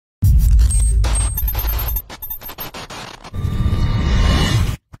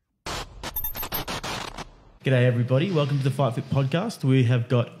G'day everybody, welcome to the FightFit podcast. We have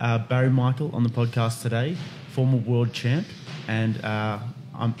got Barry Michael on the podcast today, former world champ, and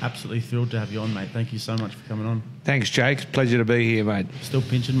I'm absolutely thrilled to have you on, mate. Thank you so much for coming on. Thanks, Jake. Pleasure to be here, mate. Still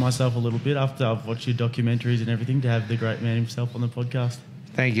pinching myself a little bit after I've watched your documentaries and everything to have the great man himself on the podcast.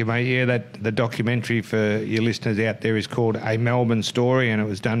 Thank you, mate. Yeah, the documentary for your listeners out there is called A Melbourne Story, and it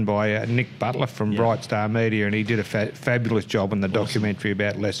was done by Nick Butler from Bright Star Media, and he did a fabulous job on the documentary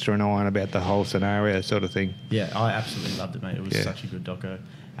about Lester and I and about the whole scenario sort of thing. Yeah, I absolutely loved it, mate. It was such a good doco.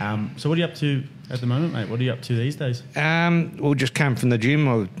 So what are you up to at the moment, mate? What are you up to these days? We just came from the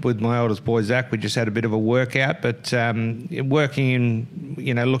gym with my oldest boy, Zach. We just had a bit of a workout, but working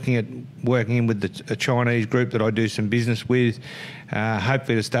in with a Chinese group that I do some business with,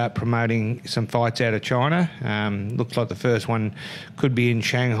 hopefully to start promoting some fights out of China. Looks like the first one could be in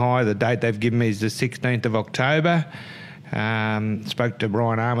Shanghai. The date they've given me is the 16th of October. Spoke to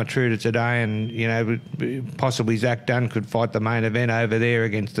Brian Armatruder today, and possibly Zach Dunn could fight the main event over there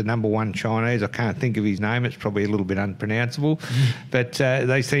against the number one Chinese. I can't think of his name; it's probably a little bit unpronounceable, but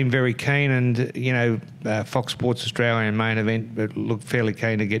they seem very keen, and Fox Sports Australian main event look fairly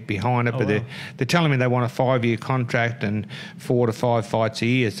keen to get behind it. They're telling me they want a 5-year contract and 4 to 5 fights a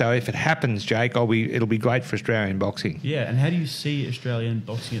year. So if it happens, Jake, it'll be great for Australian boxing. Yeah, and how do you see Australian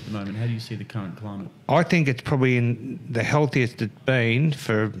boxing at the moment? How do you see the current climate? I think it's probably in the healthiest it's been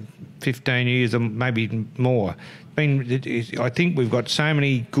for 15 years or maybe more. I think we've got so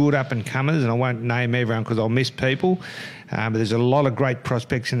many good up-and-comers, and I won't name everyone because I'll miss people, but there's a lot of great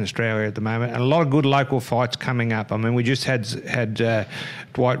prospects in Australia at the moment and a lot of good local fights coming up. I mean, we just had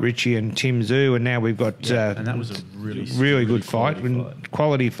Dwight Ritchie and Tim Zhu, and now we've got... and that was a really good fight.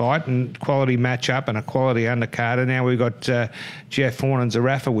 Quality fight and quality match-up and a quality undercard. And now we've got Jeff Horn and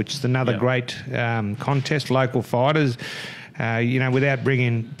Zarafa, which is another great contest, local fighters. Without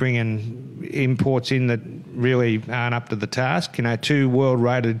bringing imports in that really aren't up to the task. 2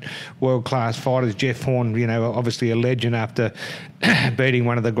 world-rated, world-class fighters. Jeff Horn, obviously a legend after beating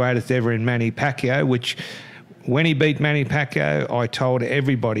one of the greatest ever in Manny Pacquiao, which when he beat Manny Pacquiao, I told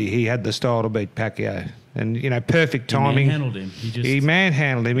everybody he had the style to beat Pacquiao. And, perfect timing. He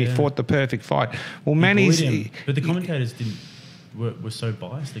manhandled him. He fought the perfect fight. Well, Manny's... But the commentators were so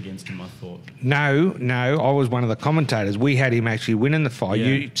biased against him, I thought. No, I was one of the commentators. We had him actually winning the fight.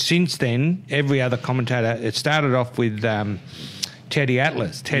 Yeah. Since then, every other commentator... It started off with Teddy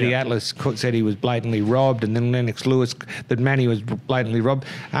Atlas. Teddy Atlas said he was blatantly robbed, and then Lennox Lewis that Manny was blatantly robbed.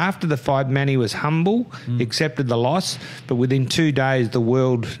 After the fight, Manny was humble, accepted the loss, but within 2 days, the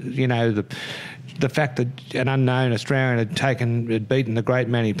world, the fact that an unknown Australian had beaten the great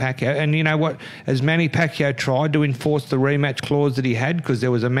Manny Pacquiao. And you know what? As Manny Pacquiao tried to enforce the rematch clause that he had, because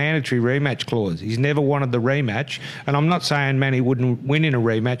there was a mandatory rematch clause, he's never wanted the rematch. And I'm not saying Manny wouldn't win in a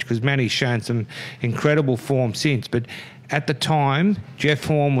rematch, because Manny's shown some incredible form since. But at the time, Jeff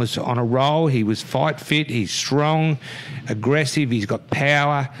Horn was on a roll. He was fight fit. He's strong, aggressive. He's got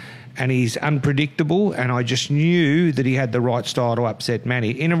power. And he's unpredictable, and I just knew that he had the right style to upset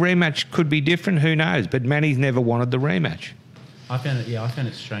Manny. In a rematch, could be different, who knows? But Manny's never wanted the rematch. I found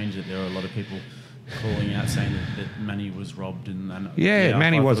it strange that there are a lot of people calling out saying that Manny was robbed.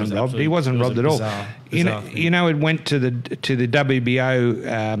 Manny wasn't robbed. He wasn't robbed at all. It went to the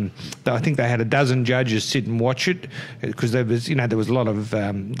WBO. I think they had a dozen judges sit and watch it, because there was a lot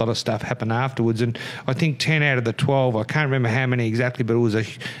of stuff happen afterwards. And I think 10 out of the 12, I can't remember how many exactly, but it was a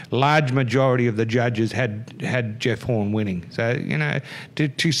large majority of the judges had Jeff Horn winning. So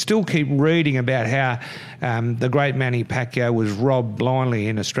to still keep reading about how the great Manny Pacquiao was robbed blindly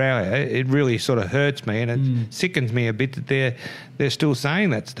in Australia, it really sort of hurts me, and it sickens me a bit that they're still saying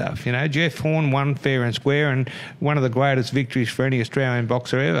that stuff. Jeff Horn won fair and square, and one of the greatest victories for any Australian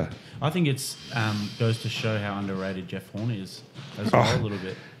boxer ever. I think it's goes to show how underrated Jeff Horn is as well, a little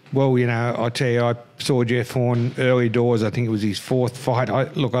bit. Well, I tell you, I saw Jeff Horn early doors. I think it was his 4th fight. I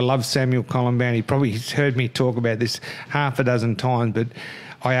love Samuel Colomban. He probably heard me talk about this half a dozen times, but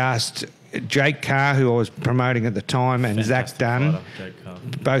I asked Jake Carr, who I was promoting at the time, and Zach Dunn,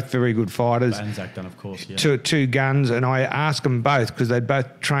 both very good fighters. And Zach Dunn, of course, yeah. Two guns, and I asked them both, because they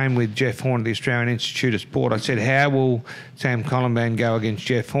both trained with Jeff Horn at the Australian Institute of Sport. I said, how will Sam Colomban go against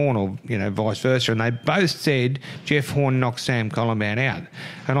Jeff Horn, or vice versa? And they both said Jeff Horn knocked Sam Colomban out.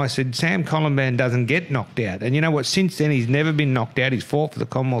 And I said, Sam Colomban doesn't get knocked out. And you know what? Since then, he's never been knocked out. He's fought for the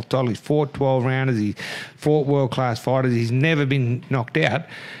Commonwealth title. He's fought 12 rounders. He's fought world-class fighters. He's never been knocked out.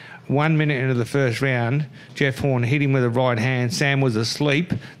 1 minute into the first round, Jeff Horn hit him with a right hand. Sam was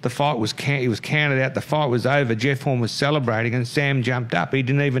asleep. The fight was he was counted out. The fight was over. Jeff Horn was celebrating, and Sam jumped up. He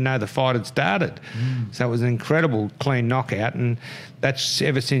didn't even know the fight had started. So it was an incredible clean knockout, and that's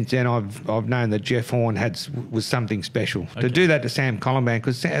ever since then I've known that Jeff Horn was something special. Okay. To do that to Sam Collinban,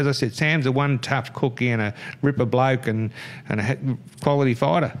 because as I said, Sam's a one tough cookie and a ripper bloke and a quality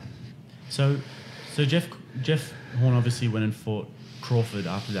fighter. So Jeff Horn obviously went and fought Crawford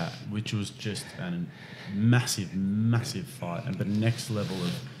after that, which was just a massive fight, and the next level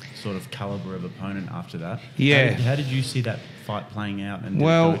of sort of calibre of opponent after that. Yeah. How did you see that fight playing out? And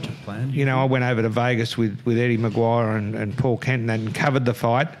well, did it go to plan, I went over to Vegas with Eddie Maguire and Paul Kenton and covered the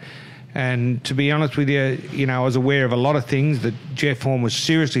fight. And to be honest with you, I was aware of a lot of things, that Jeff Horn was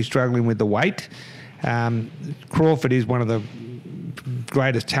seriously struggling with the weight. Crawford is one of the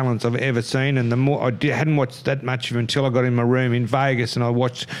greatest talents I've ever seen, and hadn't watched that much of him until I got in my room in Vegas, and I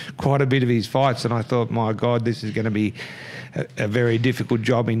watched quite a bit of his fights, and I thought, my God, this is going to be a very difficult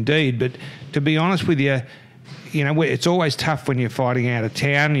job indeed. But to be honest with you, it's always tough when you're fighting out of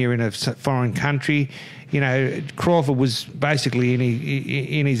town, you're in a foreign country. Crawford was basically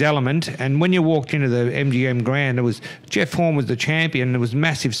in his element, and when you walked into the MGM Grand, it was Jeff Horn was the champion. There was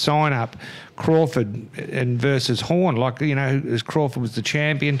massive sign up, Crawford and versus Horn. As Crawford was the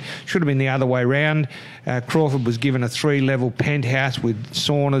champion, should have been the other way round. Crawford was given a 3-level penthouse with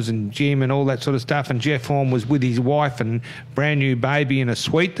saunas and gym and all that sort of stuff, and Jeff Horn was with his wife and brand new baby in a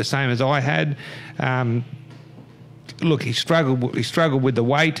suite, the same as I had. Look, he struggled with the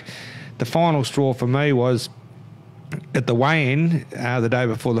weight. The final straw for me was at the weigh-in the day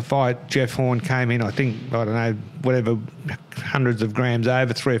before the fight. Jeff Horn came in, I think, I don't know, whatever, hundreds of grams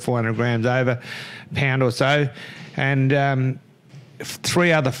over, 300 or 400 grams over, pound or so. And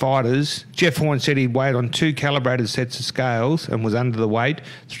 3 other fighters, Jeff Horn said he'd weighed on 2 calibrated sets of scales and was under the weight.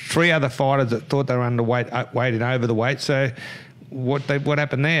 3 other fighters that thought they were underweight weighed over the weight. So what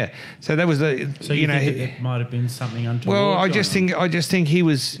happened there? So that was the. So you think it might have been something untoward? Well, I just think he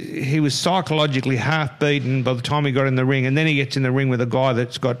was psychologically half beaten by the time he got in the ring, and then he gets in the ring with a guy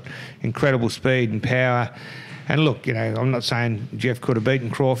that's got incredible speed and power. And look, I'm not saying Jeff could have beaten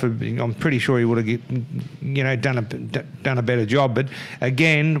Crawford. I'm pretty sure he would have, done a better job. But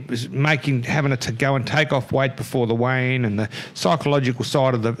again, having to go and take off weight before the weigh-in, and the psychological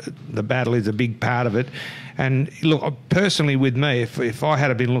side of the battle is a big part of it. And look, personally with me, if I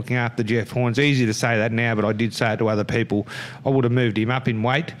had been looking after Jeff Horn, it's easy to say that now, but I did say it to other people, I would have moved him up in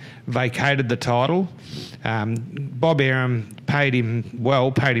weight, vacated the title. Bob Arum paid him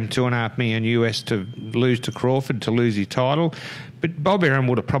 $2.5 million US to lose to Crawford, to lose his title. But Bob Arum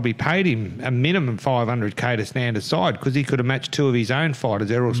would have probably paid him a minimum $500K to stand aside, because he could have matched 2 of his own fighters,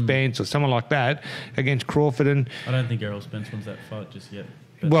 Errol Spence or someone like that, against Crawford. And I don't think Errol Spence wins that fight just yet.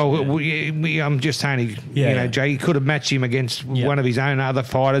 Well, I'm just saying, Jay, he could have matched him against one of his own other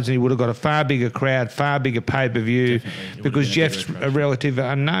fighters, and he would have got a far bigger crowd, far bigger pay-per-view, because Jeff's a relative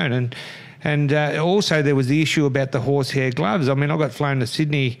unknown. And also there was the issue about the horsehair gloves. I mean, I got flown to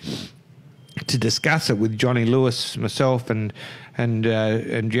Sydney to discuss it with Johnny Lewis, myself, and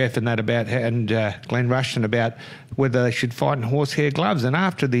Jeff and Glenn Rushton about whether they should fight in horsehair gloves. And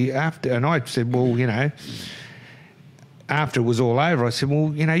and I said, well, after it was all over, I said,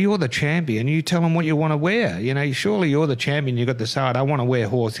 well, you're the champion. You tell them what you want to wear. Surely you're the champion. You've got to say, I don't want to wear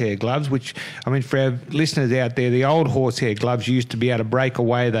horsehair gloves, which, I mean, for our listeners out there, the old horsehair gloves used to be able to break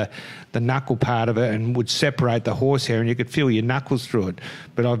away the knuckle part of it and would separate the horsehair, and you could feel your knuckles through it.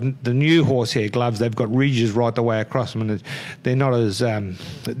 But the new horsehair gloves, they've got ridges right the way across them, and they're not as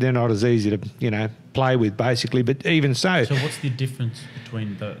easy to, play with, basically. But even so. So what's the difference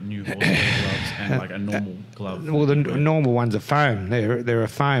between the new horsehair gloves and like a normal glove? Well, the normal ones are foam. They're a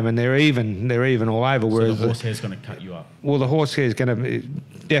foam, and they're even all over. Whereas the horsehair is going to cut you up. Well, the horsehair is going to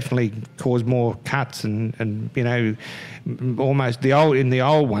definitely cause more cuts, and almost in the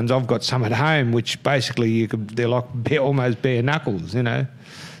old ones. I've got some at home, which basically they're like almost bare knuckles,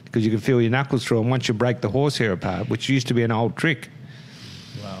 because you can feel your knuckles through them once you break the horsehair apart, which used to be an old trick.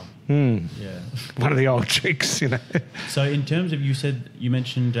 Wow. Yeah. One of the old tricks, So in terms of, you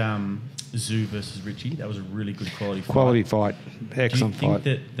mentioned Zoo versus Richie. That was a really good quality fight. Quality fight. Excellent fight. Do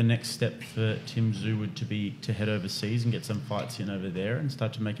you think that the next step for Tim Zoo would be to head overseas and get some fights in over there and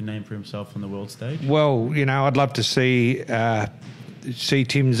start to make a name for himself on the world stage? Well, I'd love to see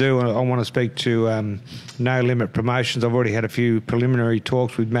Tim Zoo. I want to speak to No Limit Promotions. I've already had a few preliminary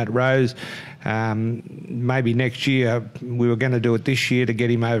talks with Matt Rose. Maybe next year. We were going to do it this year to get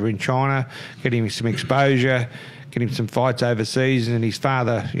him over in China, get him some exposure, get him some fights overseas. And his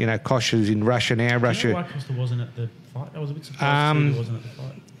father, Kosha's in Russia now. Do you know why Costa wasn't at the fight? I was a bit surprised he wasn't at the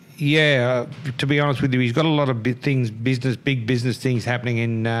fight. Yeah, to be honest with you, he's got a lot of big business things happening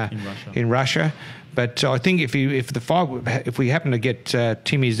in Russia. But I think if we happen to get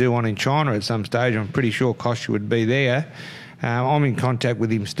Timmy Zhu on in China at some stage, I'm pretty sure Kostya would be there. I'm in contact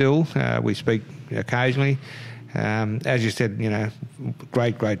with him still. We speak occasionally. As you said,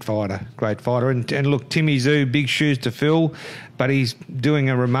 great fighter. And look, Timmy Zhu, big shoes to fill, but he's doing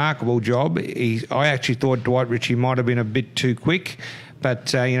a remarkable job. I actually thought Dwight Ritchie might have been a bit too quick,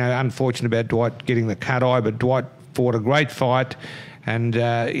 but, unfortunate about Dwight getting the cut eye, but Dwight fought a great fight. And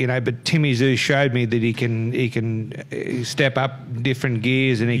but Timmy Zhu showed me that he can step up different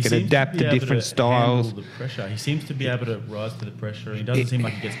gears and he can adapt to different styles. The pressure. He seems to be able to rise to the pressure. He doesn't seem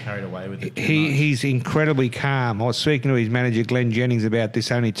like he gets carried away with it. He's incredibly calm. I was speaking to his manager Glenn Jennings about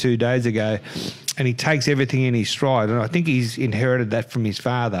this only 2 days ago, and he takes everything in his stride. And I think he's inherited that from his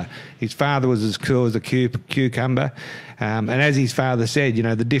father. His father was as cool as a cucumber. And as his father said,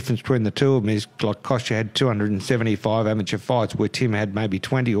 the difference between the two of them is like Kostya had 275 amateur fights where Tim had maybe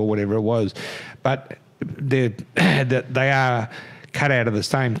 20 or whatever it was. But they are cut out of the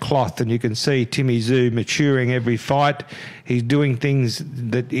same cloth, and you can see Timmy Zhu maturing every fight. He's doing things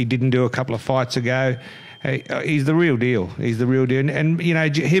that he didn't do a couple of fights ago. He's the real deal. And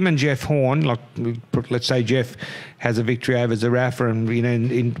him and Jeff Horn, like let's say Jeff has a victory over Zarafa,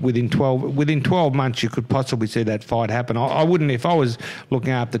 and within 12 months you could possibly see that fight happen. I wouldn't if I was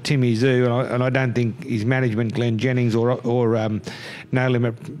looking after Timmy Zhu, and I don't think his management, Glenn Jennings or No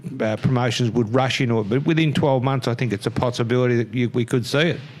Limit Promotions, would rush into it. But within 12 months, I think it's a possibility that we could see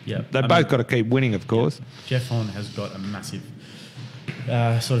it. Yeah, they've both got to keep winning, of course. Yeah. Jeff Horn has got a massive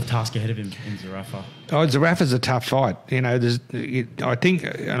sort of task ahead of him in Zarafa. Oh, Zarafa's a tough fight. I think,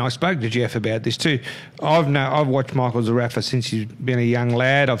 and I spoke to Jeff about this too. I've watched Michael Zarafa since he's been a young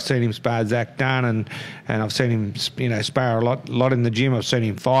lad. I've seen him spar Zach Dunn, and I've seen him, spar a lot in the gym. I've seen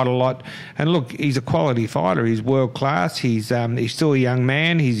him fight a lot. And look, he's a quality fighter. He's world class. He's still a young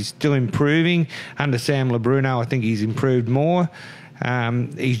man. He's still improving. Under Sam Labruno, I think he's improved more.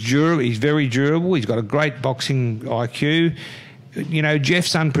 He's durable. He's very durable. He's got a great boxing IQ.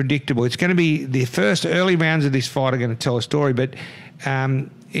 Jeff's unpredictable. It's going to be the first early rounds of this fight are going to tell a story. But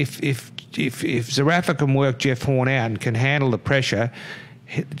if Zarafa can work Jeff Horn out and can handle the pressure,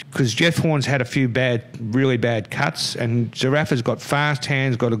 because Jeff Horn's had a few really bad cuts, and Zarafa's got fast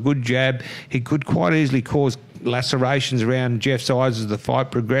hands, got a good jab. He could quite easily cause lacerations around Jeff's eyes as the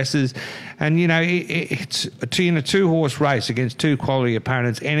fight progresses. And, it's in a two-horse race against two quality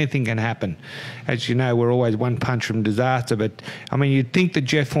opponents, anything can happen. As you know, we're always one punch from disaster. But, you'd think that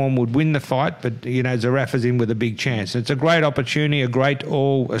Jeff Horn would win the fight, but, Zarafa's in with a big chance. It's a great opportunity, a great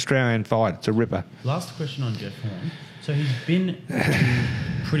all-Australian fight. It's a ripper. Last question on Jeff Horn. So he's been in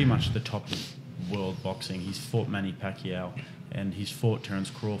pretty much the top of world boxing. He's fought Manny Pacquiao and he's fought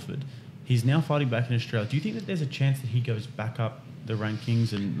Terence Crawford. He's now fighting back in Australia. Do you think that there's a chance that he goes back up the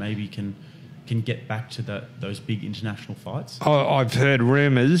rankings and maybe can get back to those big international fights? I've heard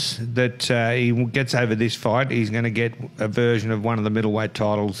rumours that he gets over this fight, he's going to get a version of one of the middleweight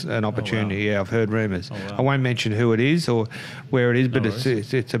titles, an opportunity. Oh, wow. Yeah, I've heard rumours. Oh, wow. I won't mention who it is or where it is, but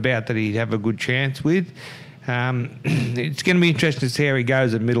it's about that he'd have a good chance with. It's going to be interesting to see how he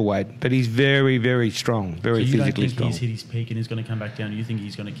goes at middleweight, but he's very, very strong, very physically strong. He's hit his peak and he's going to come back down? You think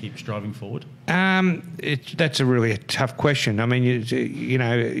he's going to keep striving forward? That's a really tough question.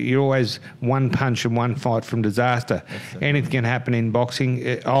 You're always one punch and one fight from disaster. Anything can happen in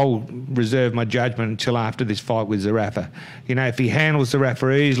boxing. I'll reserve my judgment until after this fight with Zarafa. If he handles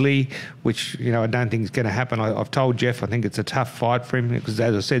Zarafa easily, which I don't think is going to happen. I've told Jeff I think it's a tough fight for him because,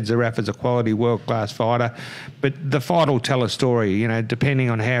 as I said, Zarafa's a quality world-class fighter. But the fight will tell a story, depending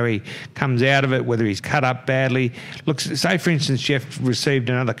on how he comes out of it, whether he's cut up badly. Look, say, for instance, Jeff received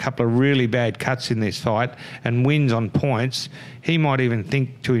another couple of really bad cuts in this fight and wins on points. He might even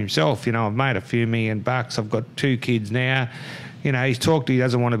think to himself, I've made a few $1 million. I've got 2 kids now. He's talked, he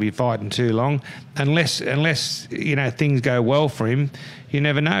doesn't want to be fighting too long. Unless things go well for him, you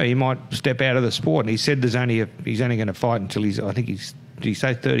never know. He might step out of the sport. And he said he's only going to fight until did he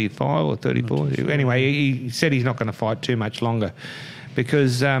say 35 or 34? Sure. Anyway, he said he's not going to fight too much longer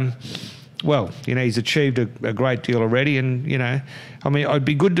because, he's achieved a great deal already. And,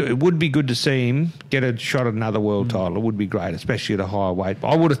 it would be good to see him get a shot at another world title. It would be great, especially at a higher weight.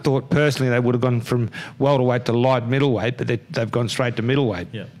 I would have thought, personally, they would have gone from welterweight to light middleweight, but they've gone straight to middleweight,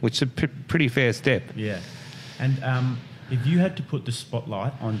 which is a pretty fair step. Yeah. And if you had to put the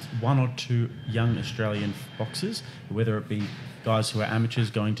spotlight on one or two young Australian boxers, whether it be guys who are amateurs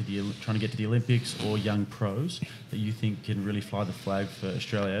trying to get to the Olympics, or young pros that you think can really fly the flag for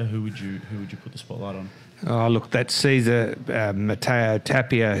Australia? Who would you put the spotlight on? Oh, look, that Caesar Matteo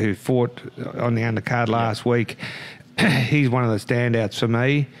Tapia, who fought on the undercard last week, he's one of the standouts for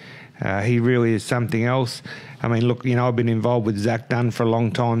me. He really is something else. I mean, look, I've been involved with Zach Dunn for a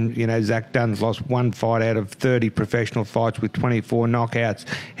long time. Zach Dunn's lost one fight out of 30 professional fights with 24 knockouts.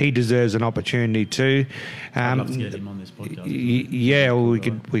 He deserves an opportunity too. I'd love to get him on this podcast. Yeah, well,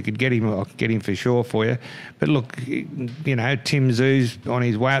 we could get him. I'll get him for sure for you. But look, Tim Zoo's on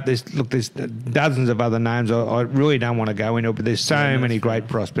his way up. There's dozens of other names. I really don't want to go into it, but there's so many great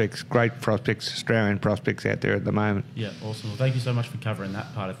prospects, Australian prospects out there at the moment. Yeah, awesome. Well, thank you so much for covering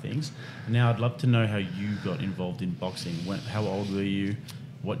that part of things. Now, I'd love to know how you got involved in boxing. How old were you?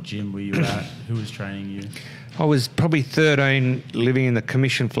 What gym were you at? Who was training you? I was probably 13, living in the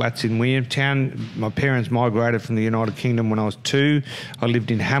Commission Flats in Williamstown. My parents migrated from the United Kingdom when I was 2. I lived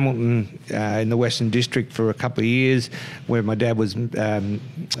in Hamilton in the Western District for a couple of years, where my dad was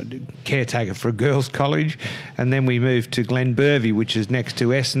caretaker for a girls' college. And then we moved to Glenbervie, which is next to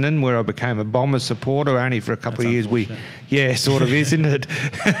Essendon, where I became a Bombers supporter. Only for a couple of years. Yeah, sort of, isn't it?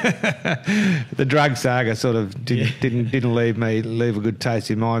 The drug saga sort of didn't leave a good taste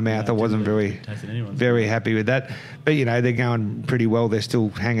in my mouth. I wasn't very happy with that. But, they're going pretty well. They're still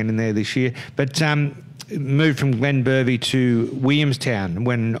hanging in there this year. But moved from Glenbervie to Williamstown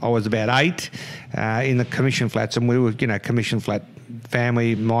when I was about 8 in the Commission Flats. And we were, Commission Flat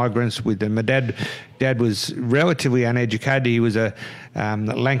family, migrants with them. My dad was relatively uneducated. He was a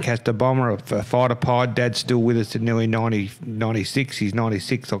Lancaster bomber, a fighter pilot. Dad's still with us at nearly 96. He's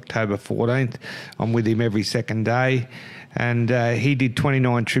 96, October 14th. I'm with him every second day. And he did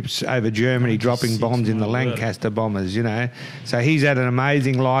 29 trips over Germany, dropping bombs in the Lancaster bombers, So he's had an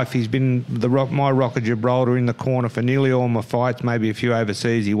amazing life. He's been my Rock of Gibraltar in the corner for nearly all my fights, maybe a few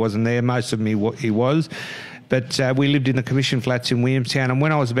overseas. He wasn't there. Most of them he was. But we lived in the Commission Flats in Williamstown. And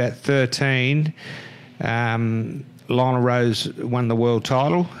when I was about 13, Lionel Rose won the world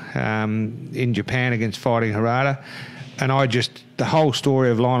title in Japan against Fighting Harada. And the whole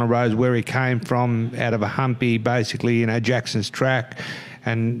story of Lionel Rose, where he came from, out of a humpy, basically, Jackson's track,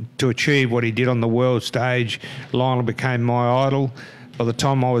 and to achieve what he did on the world stage, Lionel became my idol. By the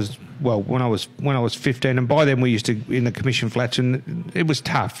time when I was 15, and by then we used to in the Commission Flats, and it was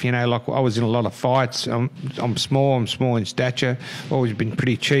tough, like I was in a lot of fights. I'm small in stature, always been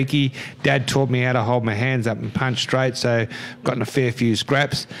pretty cheeky. Dad taught me how to hold my hands up and punch straight, so gotten a fair few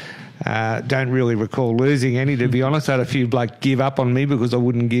scraps. Don't really recall losing any, to be honest. I had a few give up on me because I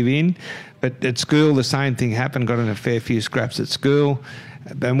wouldn't give in. But at school, the same thing happened. Got in a fair few scraps at school.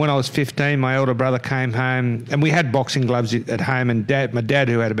 And when I was 15, my older brother came home, and we had boxing gloves at home. And my dad,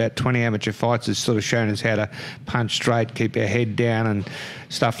 who had about 20 amateur fights, has sort of shown us how to punch straight, keep our head down, and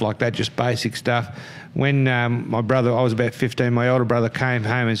stuff like that, just basic stuff. When I was about 15, my older brother came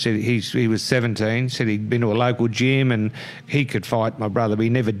home and said he was 17, said he'd been to a local gym and he could fight my brother, but he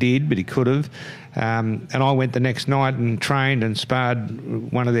never did, but he could have. And I went the next night and trained and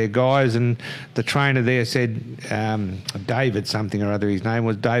sparred one of their guys, and the trainer there said, David something or other, his name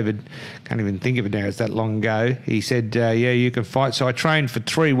was David, can't even think of it now, it's that long ago. He said, yeah, you can fight. So I trained for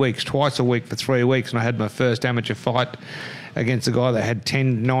 3 weeks, twice a week for 3 weeks, and I had my first amateur fight against a guy that had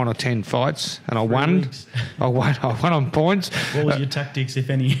 9 or 10 fights, and I won. I won on points. What was your tactics, if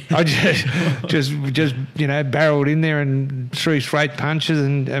any? I just barreled in there and threw straight punches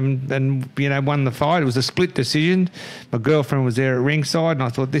and won the fight. It was a split decision. My girlfriend was there at ringside, and I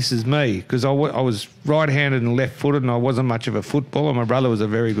thought, this is me, because I was right-handed and left-footed, and I wasn't much of a footballer. My brother was a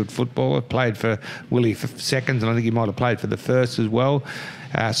very good footballer, played for Willie for seconds, and I think he might have played for the first as well.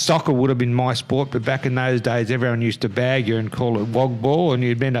 Soccer would have been my sport, but back in those days, everyone used to bag you and call it wog ball, and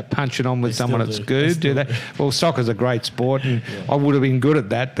you'd end up punching on with someone at school. Do that? Well, soccer's a great sport, and I would have been good at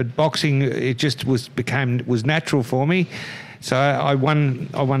that. But boxing, it just was natural for me. So I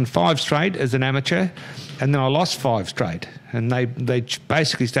won 5 straight as an amateur, and then I lost 5 straight. And they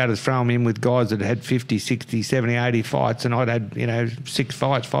basically started throwing me in with guys that had 50, 60, 70, 80 fights, and I'd had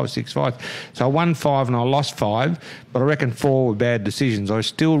 5 or 6 fights. So I won 5 and I lost 5, but I reckon 4 were bad decisions. I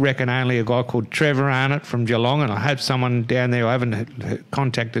still reckon only a guy called Trevor Arnott from Geelong, and I have someone down there. I haven't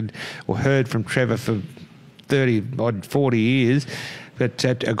contacted or heard from Trevor for 40 years. But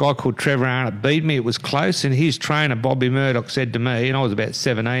a guy called Trevor Arnott beat me. It was close, and his trainer, Bobby Murdoch, said to me, and I was about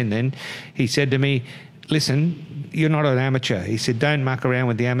 17 then, he said to me, listen, you're not an amateur. He said, don't muck around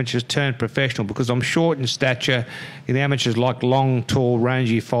with the amateurs, turn professional, because I'm short in stature. The amateurs like long, tall,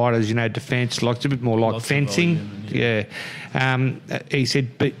 rangy fighters, defence, it's a bit more like fencing. He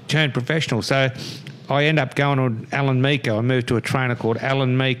said, but turn professional. So I ended up going to Alan Meeker. I moved to a trainer called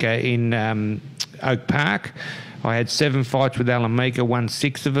Alan Meeker in Oak Park. I had 7 fights with Alan Meeker, won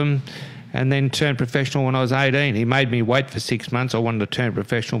 6 of them, and then turned professional when I was 18. He made me wait for 6 months. I wanted to turn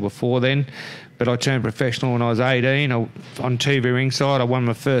professional before then, but I turned professional when I was 18. On TV Ringside, I won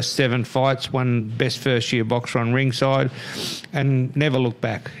my first 7 fights, won best first-year boxer on Ringside, and never looked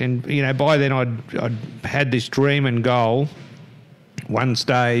back. And, you know, by then I'd had this dream and goal. One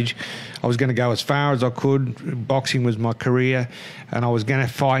stage, I was going to go as far as I could. Boxing was my career, and I was going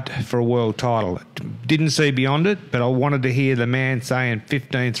to fight for a world title. Didn't see beyond it, but I wanted to hear the man saying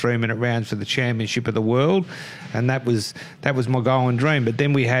 15 3-minute rounds for the championship of the world, and that was my goal and dream. But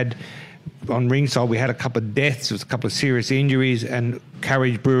then we had, on Ringside, we had a couple of deaths, there was a couple of serious injuries, and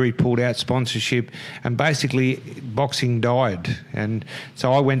Courage Brewery pulled out sponsorship, and basically boxing died. And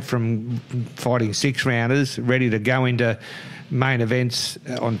so I went from fighting 6-rounders, ready to go into main events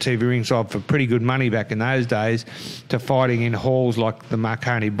on TV Ringside for pretty good money back in those days, to fighting in halls like the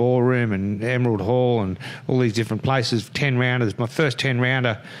Marconi Ballroom and Emerald Hall and all these different places. 10-rounders. My first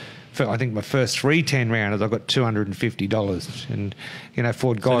 10-rounder, I think my first 3 10-rounders, I got $250, and you know,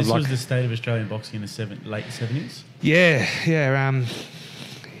 fought guys like. So this was the state of Australian boxing in the late 70s. Yeah,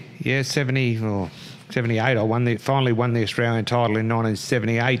 70 or 78. I finally won the Australian title in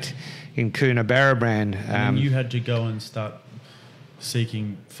 1978 in Coonabarabran. And you had to go and start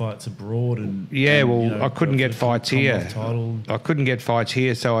seeking fights abroad, and I couldn't get fights here. I couldn't get fights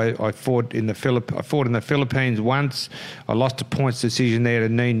here, so I fought in the Philippines once. I lost a points decision there to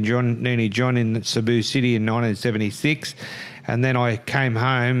Nini John in Cebu City in 1976, and then I came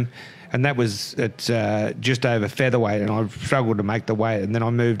home, and that was at just over featherweight, and I struggled to make the weight, and then I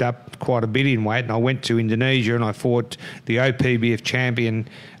moved up quite a bit in weight, and I went to Indonesia, and I fought the OPBF champion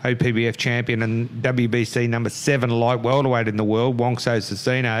and WBC number 7 light welterweight in the world, Wongso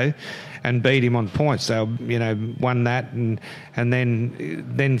Cecino, and beat him on points. So, you know, won that, and then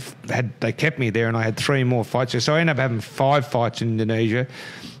they kept me there, and I had 3 more fights. So I ended up having 5 fights in Indonesia,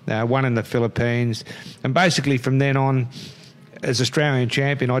 1 in the Philippines, and basically from then on, as Australian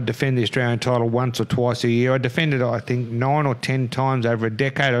champion, I'd defend the Australian title once or twice a year. I defended it, I think, 9 or 10 times over a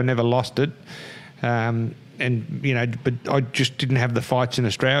decade. I never lost it. And, you know, but I just didn't have the fights in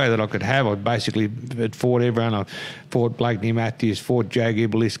Australia that I could have. I basically had fought everyone. I fought Blakeney Matthews, fought Joe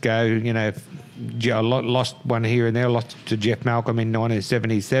Gibelisco, you know, I lost one here and there. I lost to Jeff Malcolm in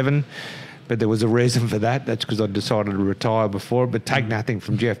 1977. But there was a reason for that. That's because I decided to retire before. But take nothing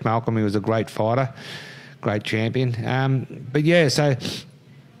from Jeff Malcolm. He was a great fighter. Great champion. But yeah, so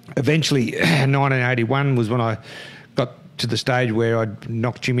eventually 1981 was when I got to the stage where I'd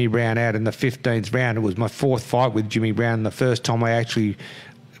knocked Jimmy Brown out in the 15th round. It was my 4th fight with Jimmy Brown. The first time I actually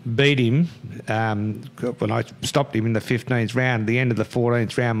beat him, when I stopped him in the 15th round, at the end of the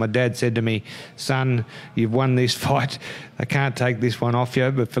 14th round, my dad said to me, "Son, you've won this fight. I can't take this one off you,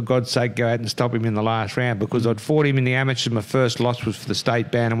 but for God's sake, go out and stop him in the last round," because I'd fought him in the amateurs. My first loss was for the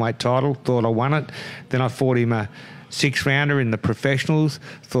state bantamweight title. Thought I won it. Then I fought him a 6-rounder in the professionals.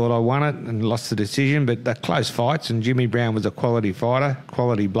 Thought I won it and lost the decision. But they're close fights, and Jimmy Brown was a quality fighter,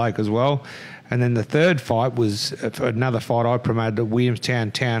 quality bloke as well. And then the third fight was another fight I promoted at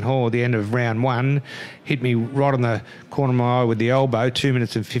Williamstown Town Hall at the end of round 1. Hit me right on the corner of my eye with the elbow, 2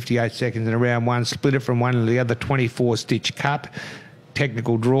 minutes and 58 seconds in round 1. Split it from one to the other, 24-stitch cut,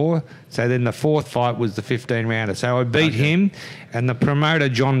 technical draw. So then the 4th fight was the 15-rounder. So I beat him, and the promoter,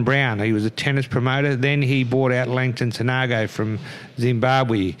 John Brown, he was a tennis promoter. Then he bought out Langton Tanago from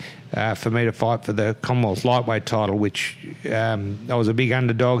Zimbabwe for me to fight for the Commonwealth lightweight title, which I was a big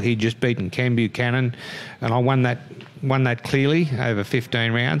underdog. He'd just beaten Ken Buchanan, and I won that clearly over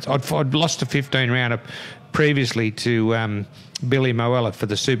 15 rounds. I'd lost a 15-rounder previously to Billy Moella for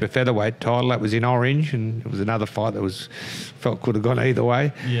the super featherweight title. That was in Orange, and it was another fight that felt could have gone either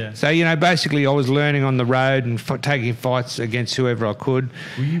way. Yeah. So, you know, basically I was learning on the road and taking fights against whoever I could.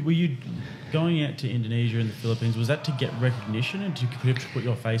 Were you going out to Indonesia and the Philippines, was that to get recognition and to put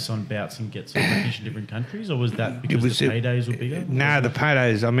your face on bouts and get some recognition in different countries, or was that because the paydays were bigger? No, the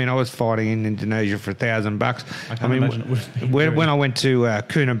paydays. I mean, I was fighting in Indonesia for $1,000. I mean, imagine it would have been when I went to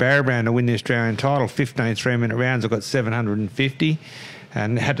Coonabarabran to win the Australian title, 15 3-minute rounds, I got 750.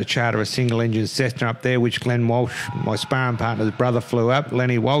 And had to charter a single-engine Cessna up there, which Glenn Walsh, my sparring partner's brother, flew up.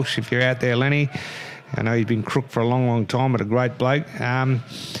 Lenny Walsh, if you're out there, Lenny. I know he's been crook for a long, long time, but a great bloke.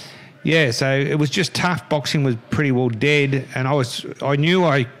 Yeah, so it was just tough. Boxing was pretty well dead, and I knew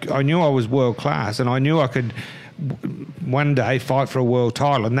I was world class, and I knew I could one day fight for a world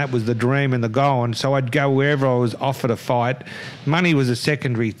title, and that was the dream and the goal. And so I'd go wherever I was offered a fight. Money was a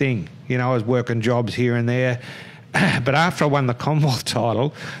secondary thing. You know, I was working jobs here and there. But after I won the Commonwealth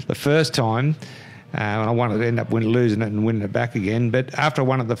title the first time, And I wanted to end up losing it and winning it back again. But after I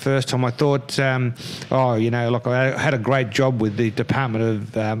won it the first time, I thought, look, I had a great job with the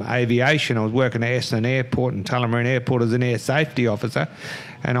Department of Aviation. I was working at Essendon Airport and Tullamarine Airport as an air safety officer.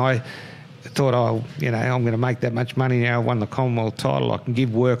 And I thought, I'm going to make that much money now. I won the Commonwealth title. I can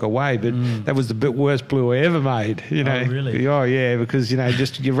give work away. But that was the worst blue I ever made. Oh, really? Oh, yeah, because,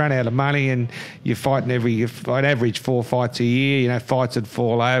 you run out of money and you're fighting I'd average 4 fights a year. Fights would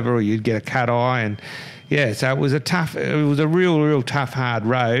fall over or you'd get a cut eye. And, yeah, so it was a real tough, hard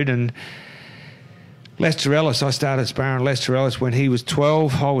road. And Lester Ellis, I started sparring Lester Ellis when he was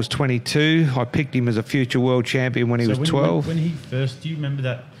 12. I was 22. I picked him as a future world champion when he was 12. When he first, do you remember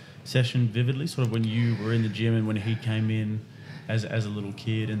that session vividly, sort of when you were in the gym and when he came in as a little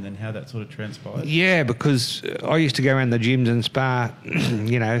kid, and then how that sort of transpired? Yeah, because I used to go around the gyms and spar,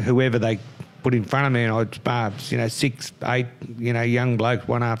 whoever they put in front of me, and I'd spar, 6, 8, young blokes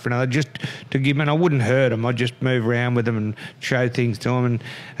one after another, just to give them, and I wouldn't hurt them. I'd just move around with them and show things to them.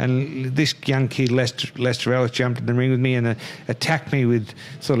 And this young kid, Lester Ellis, jumped in the ring with me and attacked me with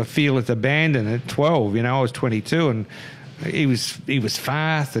sort of fearless abandon at 12. I was 22, and he was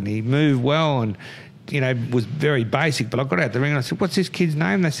fast and he moved well and, was very basic. But I got out the ring and I said, what's this kid's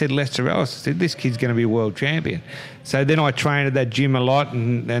name? They said Lester Ellis. I said, this kid's going to be a world champion. So then I trained at that gym a lot,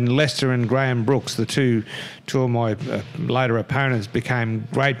 and Lester and Graham Brooks, the two of my later opponents, became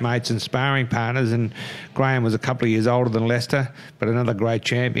great mates and sparring partners. And Graham was a couple of years older than Lester, but another great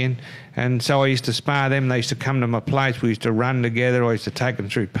champion. And so I used to spar them. They used to come to my place. We used to run together. I used to take them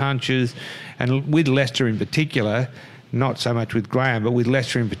through punches. And with Lester in particular, not so much with Graham, but with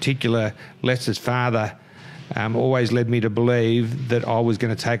Lester in particular, Lester's father always led me to believe that I was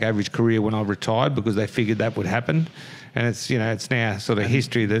going to take over his career when I retired, because they figured that would happen. And it's now sort of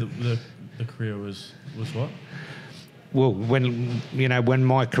history that the career was what? Well, when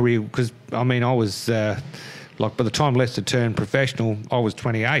my career, because I was by the time Lester turned professional, I was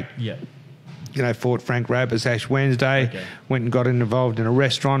 28. Yeah. Fought Frank Rapis Ash Wednesday, went and got involved in a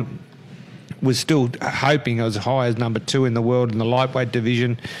restaurant. Was still hoping I was as high as number 2 in the world in the lightweight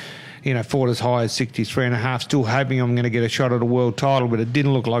division. Fought as high as 63.5, still hoping I'm going to get a shot at a world title, but it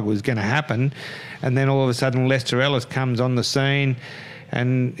didn't look like it was going to happen. And then all of a sudden Lester Ellis comes on the scene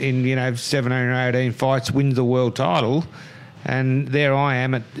and in, 17 or 18 fights wins the world title. And there I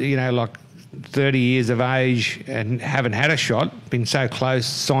am at, 30 years of age and haven't had a shot, been so close,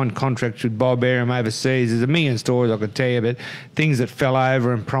 signed contracts with Bob Arum overseas. There's a million stories I could tell you, but things that fell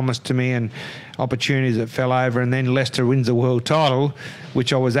over and promised to me and opportunities that fell over. And then Lester wins the world title,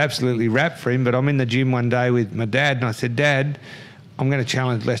 which I was absolutely wrapped for him. But I'm in the gym one day with my dad and I said, Dad, I'm going to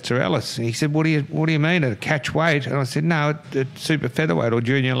challenge Lester Ellis. And he said, what do you mean, at a catch weight? And I said, no, at super featherweight or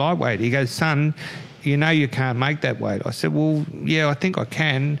junior lightweight. He goes, son, you can't make that weight. I said, well, yeah, I think I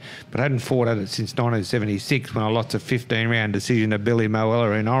can, but I hadn't fought at it since 1976 when I lost a 15-round decision to Billy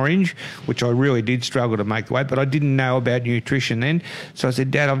Moella in Orange, which I really did struggle to make the weight, but I didn't know about nutrition then. So I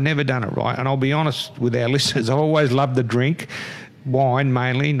said, Dad, I've never done it right. And I'll be honest with our listeners, I've always loved the drink. Wine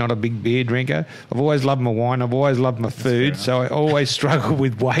mainly, not a big beer drinker. I've always loved my wine. I've always loved my food. So I always struggled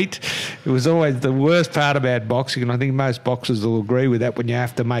with weight. It was always the worst part about boxing, and I think most boxers will agree with that, when you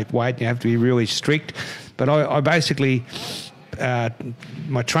have to make weight and you have to be really strict. But I basically,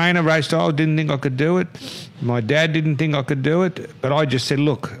 my trainer, Ray Stiles, didn't think I could do it. My dad didn't think I could do it. But I just said,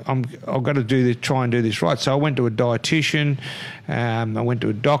 look, I've got to do this, try and do this right. So I went to a dietitian, I went to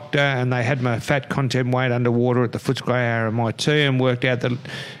a doctor, and they had my fat content weight underwater at the Footscray RMIT and worked out that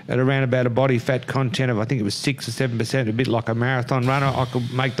at around about a body fat content of, I think it was 6 or 7%, a bit like a marathon runner, I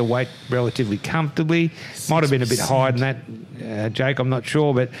could make the weight relatively comfortably. Might have been a bit higher than that, Jake, I'm not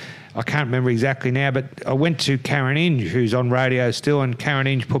sure, but I can't remember exactly now. But I went to Karen Inge, who's on radio still, and Karen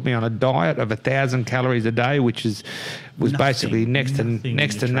Inge put me on a diet of 1,000 calories a day, which was basically next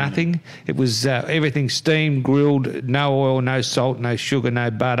to nothing. It was everything steamed, grilled, no oil, no salt, no sugar,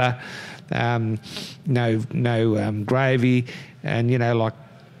 no butter, no gravy, and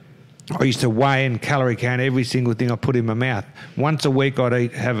I used to weigh and calorie count every single thing I put in my mouth. Once a week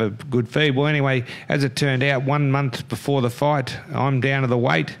I'd have a good feed. Well, anyway, as it turned out, 1 month before the fight, I'm down to the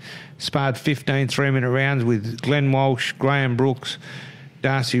weight, sparred 15 3-minute rounds with Glenn Walsh, Graham Brooks,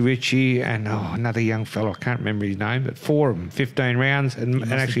 Darcy Ritchie, and another young fellow, I can't remember his name, but 4 of them, 15 rounds, and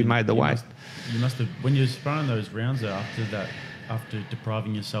actually made the weight. You must have, when you were sparring those rounds though, after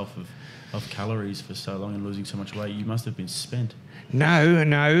depriving yourself of calories for so long and losing so much weight, you must have been spent.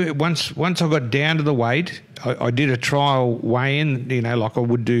 No. Once I got down to the weight, I did a trial weigh-in, like I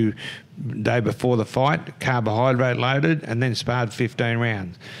would do day before the fight, carbohydrate loaded, and then sparred 15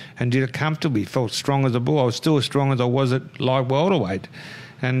 rounds and did it comfortably. Felt strong as a bull. I was still as strong as I was at light welterweight.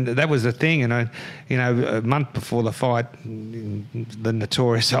 And that was the thing. And a month before the fight, the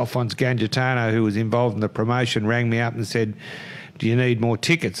notorious Alphonse Gangitano, who was involved in the promotion, rang me up and said, "Do you need more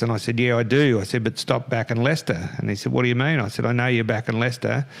tickets?" And I said, "Yeah, I do." I said, "But stop backing Leicester." And he said, "What do you mean?" I said, "I know you're backing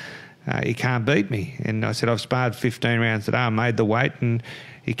Leicester. He can't beat me." And I said, "I've sparred 15 rounds today. I made the weight and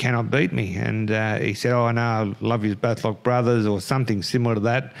he cannot beat me." And he said, "Oh, I know, I love you both like brothers," or something similar to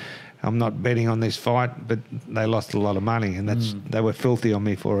that. "I'm not betting on this fight," but they lost a lot of money, and they were filthy on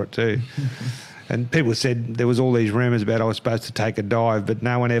me for it too. And people said there was all these rumours about I was supposed to take a dive, but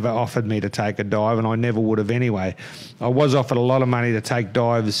no one ever offered me to take a dive, and I never would have anyway. I was offered a lot of money to take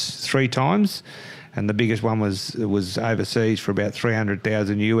dives 3 times, and the biggest one was overseas for about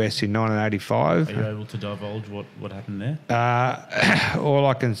 $300,000 US in 1985. Are you able to divulge what happened there? All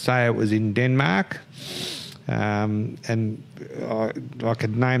I can say, it was in Denmark. And I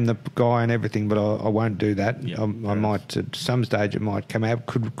could name the guy and everything, but I won't do that. Yep, I might, at some stage, it might come out.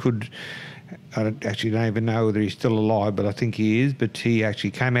 I don't even know whether he's still alive, but I think he is. But he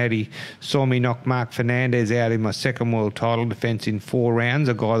actually came out. He saw me knock Mark Fernandez out in my second world title defence in 4 rounds.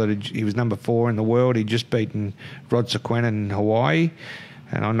 A guy he was number 4 in the world. He'd just beaten Rod Sequenin in Hawaii,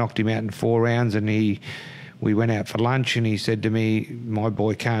 and I knocked him out in 4 rounds. And we went out for lunch, and he said to me, "My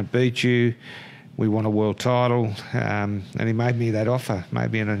boy can't beat you. We want a world title," and he made me that offer,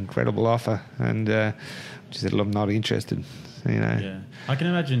 made me an incredible offer, and just said, "Look, I'm not interested." Yeah, I can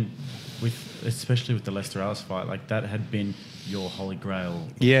imagine, especially with the Lester Alice fight, like that had been your holy grail.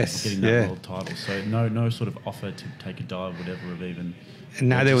 Yes, getting that world title. So no sort of offer to take a dive would ever have even.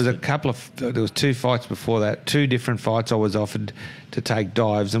 No, there was there was 2 fights before that, 2 different fights I was offered to take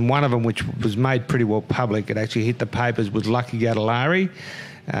dives, and one of them, which was made pretty well public, it actually hit the papers, was Lucky Gattelari.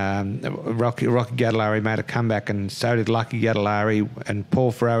 Rocky Gattelari made a comeback, and so did Lucky Gattelari, and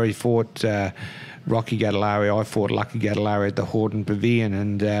Paul Ferrari fought Rocky Gattelari. I fought Lucky Gattelari at the Horton Pavilion,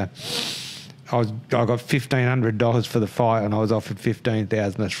 and I got $1,500 for the fight, and I was offered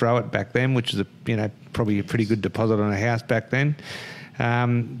 $15,000 to throw it back then, which is probably a pretty good deposit on a house back then.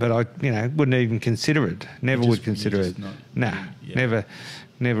 But I wouldn't even consider it. Never would consider it.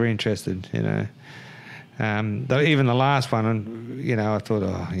 Never interested. Even the last one, and I thought,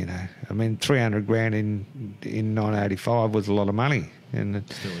 $300,000 in 1985 was a lot of money, and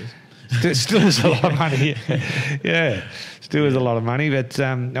it Still is. Still is a lot of money. Yeah, still is a lot of money. But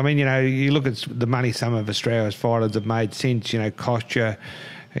you look at the money some of Australia's fighters have made since. Kostya,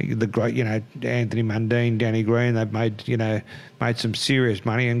 the great, Anthony Mundine, Danny Green. They've made some serious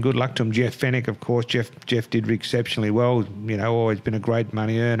money, and good luck to them. Jeff Fennick, of course. Jeff did exceptionally well. Always been a great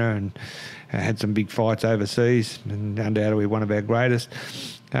money earner, and had some big fights overseas, and undoubtedly one of our greatest.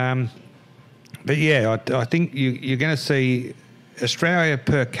 But yeah, I think you're going to see Australia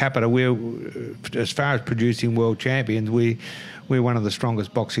per capita. As far as producing world champions, we're one of the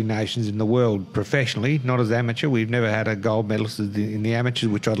strongest boxing nations in the world professionally, not as amateur. We've never had a gold medalist in the amateurs,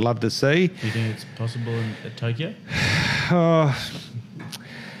 which I'd love to see. Do you think it's possible at Tokyo?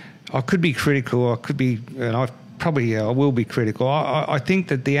 I could be critical. I could be, and I will be critical. I think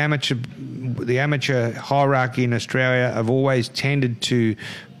that the amateur hierarchy in Australia have always tended to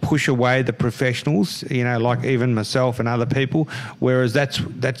push away the professionals, like even myself and other people, whereas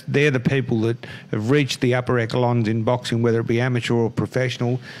they're the people that have reached the upper echelons in boxing, whether it be amateur or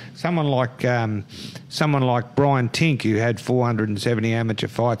professional. Someone like Brian Tink, who had 470 amateur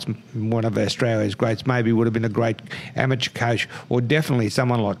fights, one of Australia's greats, maybe would have been a great amateur coach, or definitely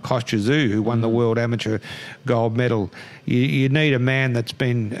someone like Kostya Tszyu, who won the world amateur gold medal. You need a man that's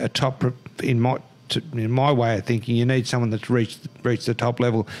been a top in my way of thinking. You need someone that's reached the top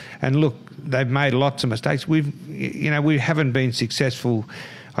level. And look, they've made lots of mistakes. We haven't been successful.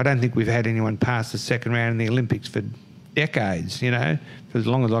 I don't think we've had anyone pass the second round in the Olympics for decades, for as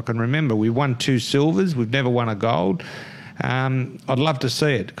long as I can remember. We won 2 silvers. We've never won a gold. I'd love to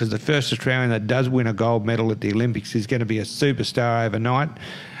see it, because the first Australian that does win a gold medal at the Olympics is going to be a superstar overnight,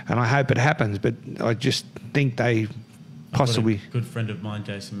 and I hope it happens. But I just think they possibly... I've got a good friend of mine,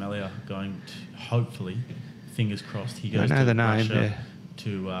 Jason Melia, going to, hopefully, fingers crossed, he goes to Russia, yeah.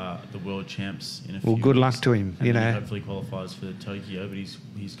 to the world champs in a few Well, good weeks, luck to him. And then he hopefully qualifies for Tokyo, but he's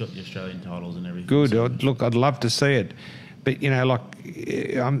got the Australian titles and everything. Good. So, Look, I'd love to see it. But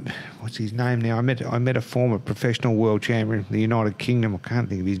what's his name now? I met a former professional world champion from the United Kingdom. I can't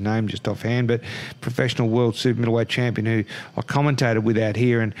think of his name just offhand, but professional world super middleweight champion who I commentated with out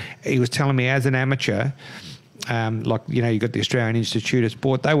here, and he was telling me, as an amateur, you got the Australian Institute of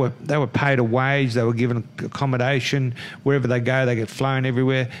Sport. They were paid a wage. They were given accommodation wherever they go. They get flown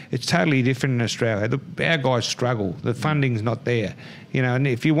everywhere. It's totally different in Australia. Our guys struggle. The funding's not there. You know, and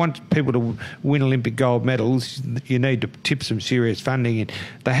if you want people to win Olympic gold medals, you need to tip some serious funding in.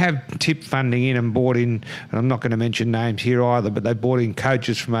 They have tipped funding in and brought in, and I'm not going to mention names here either, but they brought in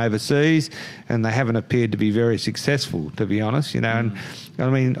coaches from overseas, and they haven't appeared to be very successful, to be honest. You know, and I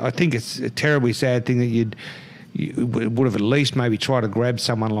mean, I think it's a terribly sad thing that you would have at least maybe tried to grab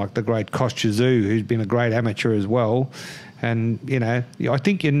someone like the great Kostya, who's been a great amateur as well. And, you know, I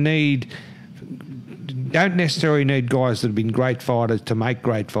think you don't necessarily need guys that have been great fighters to make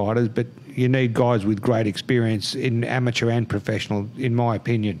great fighters, but you need guys with great experience in amateur and professional, in my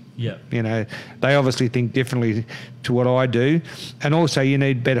opinion. Yeah. You know, they obviously think differently to what I do. And also you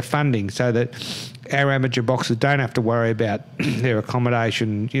need better funding so that our amateur boxers don't have to worry about their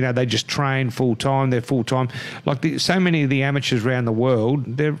accommodation. You know, they just train full-time. They're full-time. Like so many of the amateurs around the world,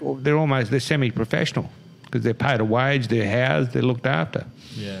 they're semi-professional because they're paid a wage, they're housed, they're looked after.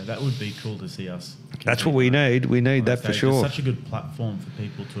 Yeah, that would be cool to see us. That's what we need. We need that for sure. It's such a good platform for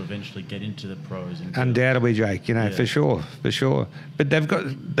people to eventually get into the pros. Undoubtedly, Jake, you know, for sure. But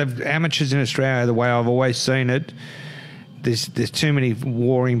they've amateurs in Australia, the way I've always seen it, there's too many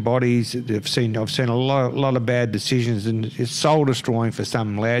warring bodies. I've seen a lot of bad decisions, and it's soul destroying for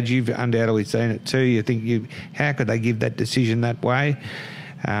some lads. You've undoubtedly seen it too. You think how could they give that decision that way?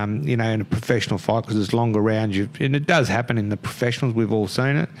 You know, in a professional fight, because it's longer rounds, and it does happen in the professionals. We've all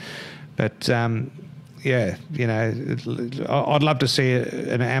seen it, but yeah, you know, I'd love to see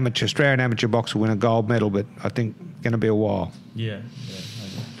an Australian amateur boxer win a gold medal, but I think it's going to be a while. Yeah.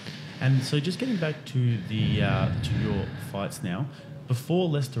 And so, just getting back to to your fights now, before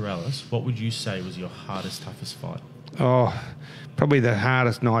Lester Ellis, what would you say was your hardest, toughest fight? Oh, probably the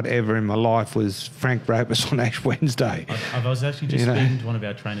hardest night ever in my life was Frank Ropus on Ash Wednesday. I was actually just speaking to one of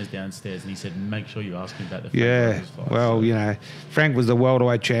our trainers downstairs, and he said, make sure you ask him about the Frank Ropus fight. Well, you know, Frank was the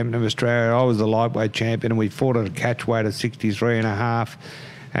welterweight champion of Australia. I was the lightweight champion, and we fought at a catchweight of 63.5.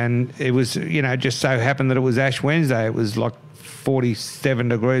 And it was, you know, just so happened that it was Ash Wednesday. It was like 47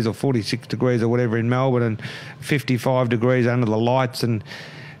 degrees or 46 degrees or whatever in Melbourne, and 55 degrees under the lights, and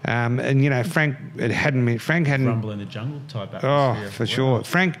you know, Frank hadn't Rumble in the jungle type atmosphere. Oh, for sure.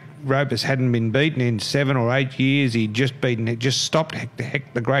 Frank Ropus hadn't been beaten in 7 or 8 years. He'd just stopped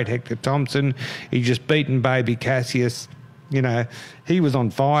the great Hector Thompson. He'd just beaten Baby Cassius. You know, he was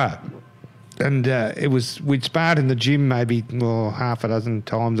on fire. And we'd sparred in the gym maybe half a dozen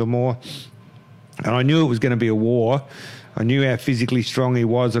times or more. And I knew it was going to be a war. I knew how physically strong he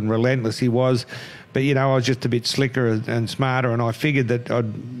was and relentless he was. But, you know, I was just a bit slicker and smarter, and I figured that I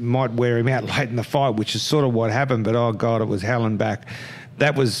might wear him out late in the fight, which is sort of what happened. But, oh, God, it was hell and back.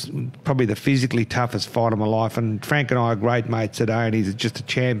 That was probably the physically toughest fight of my life. And Frank and I are great mates today, and he's just a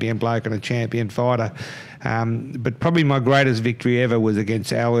champion bloke and a champion fighter. But probably my greatest victory ever was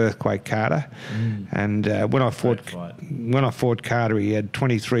against Al Earthquake Carter. And when I fought Carter, he had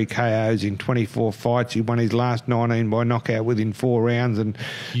 23 KOs in 24 fights. He won his last 19 by knockout within 4 rounds. And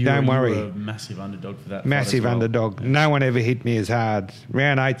don't worry, you were a massive underdog for that. Massive underdog. No one ever hit me as hard.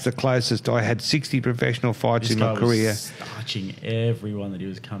 Round 8's the closest. I had 60 professional fights in my career. Was starching everyone that he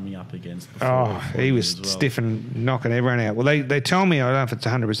was coming up against. He was stiff and knocking everyone out. Well, they tell me, I don't know if it's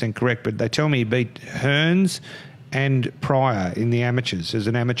 100% correct, but they tell me he beat Hearns and Pryor in the amateurs as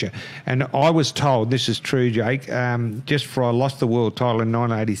an amateur. And I was told, this is true, Jake, just before I lost the world title in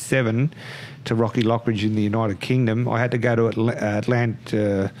 1987 to Rocky Lockridge in the United Kingdom, I had to go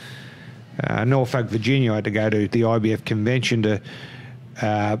to Norfolk, Virginia. I had to go to the IBF convention to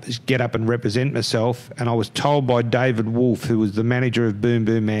get up and represent myself, and I was told by David Wolfe, who was the manager of Boom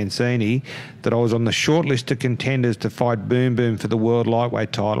Boom Mancini, that I was on the short list of contenders to fight Boom Boom for the world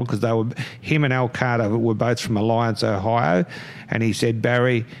lightweight title, because him and Al Carter were both from Alliance, Ohio, and he said,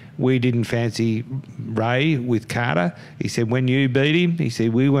 Barry, we didn't fancy Ray with Carter. He said, when you beat him, he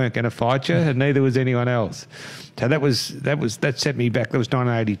said, we weren't going to fight you, and neither was anyone else. So that set me back. That was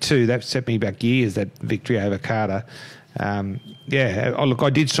 1982. That set me back years, that victory over Carter. I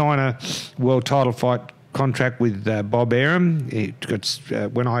did sign a world title fight contract with Bob Arum.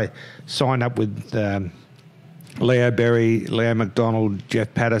 When I signed up with Leo Berry, Leo McDonald,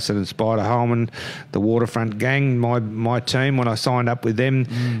 Jeff Patterson and Spider Holman, the Waterfront Gang, my team, when I signed up with them,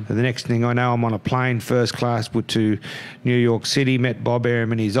 the next thing I know, I'm on a plane, first class, to New York City, met Bob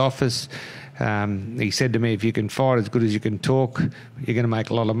Arum in his office. He said to me, if you can fight as good as you can talk, you're going to make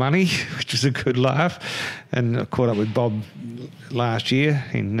a lot of money, which is a good laugh. And I caught up with Bob last year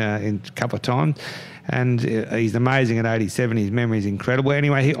in a couple of times. And he's amazing at 87. His memory is incredible.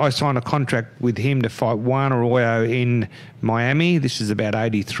 Anyway, I signed a contract with him to fight Juan Arroyo in Miami. This is about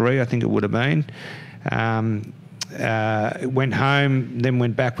 83, I think it would have been. Went home, then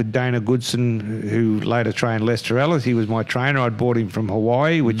went back with Dana Goodson, who later trained Lester Ellis. He was my trainer. I'd bought him from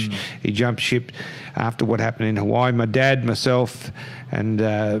Hawaii, which he jumped ship after what happened in Hawaii. My dad, myself, and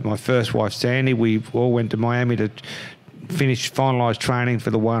my first wife, Sandy, we all went to Miami to finalised training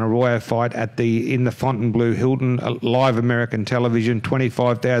for the Juan Arroyo fight in the Fontainebleau Hilton, live American television,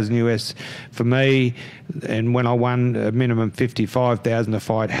 25,000 US for me, and when I won a minimum 55,000 to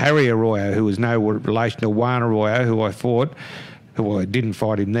fight Harry Arroyo, who was no relation to Juan Arroyo, who I fought. Well, I didn't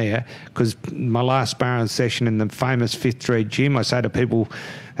fight him there because my last sparring session in the famous Fifth Street gym, I say to people,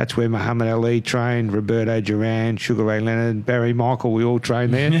 that's where Muhammad Ali trained, Roberto Duran, Sugar Ray Leonard, Barry Michael, we all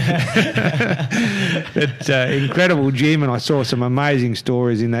trained there. It's an incredible gym, and I saw some amazing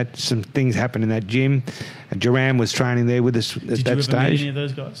stories in that. Some things happened in that gym. And Duran was training there with us at that stage. Did you ever meet any of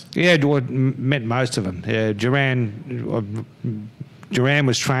those guys? Yeah, I met most of them. Yeah, Duran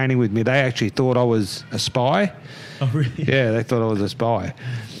was training with me. They actually thought I was a spy. Oh, really? Yeah, they thought I was a spy.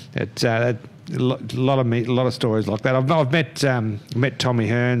 A lot of stories like that. I've met Tommy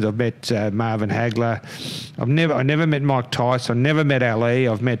Hearns. I've met Marvin Hagler. I never met Mike Tyson. I never met Ali.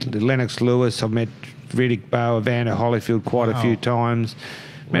 I've met Lennox Lewis. I've met Riddick Bowe, Evander Holyfield quite a few times.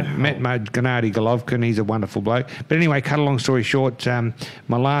 Met Gennady Golovkin. He's a wonderful bloke. But anyway, cut a long story short,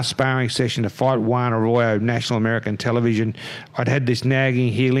 my last sparring session to fight Juan Arroyo, National American Television, I'd had this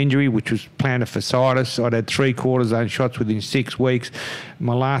nagging heel injury, which was plantar fasciitis. I'd had 3 cortisone shots within 6 weeks.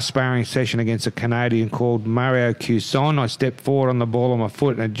 My last sparring session against a Canadian called Mario Cuson, I stepped forward on the ball of my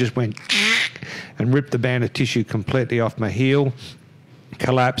foot and it just went and ripped the band of tissue completely off my heel.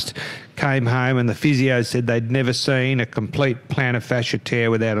 Collapsed, came home, and the physio said they'd never seen a complete plantar fascia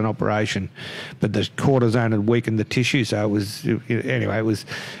tear without an operation, but the cortisone had weakened the tissue, so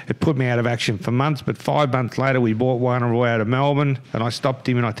it put me out of action for months. But 5 months later, we brought Juan Arroyo out of Melbourne, and I stopped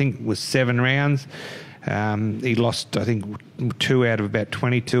him in, I think it was 7 rounds. He lost, I think, 2 out of about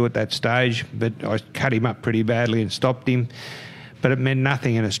 22 at that stage, but I cut him up pretty badly and stopped him. But it meant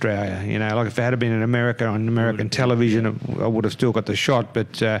nothing in Australia. You know, like if it had been in America on American television, I would have still got the shot.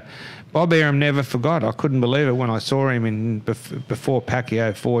 But Bob Arum never forgot. I couldn't believe it when I saw him before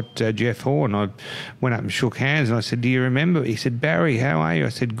Pacquiao fought Jeff Horn. I went up and shook hands and I said, "Do you remember?" He said, "Barry, how are you?" I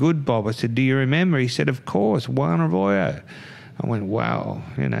said, "Good, Bob." I said, "Do you remember?" He said, "Of course, Juan Arroyo." I went, "Wow,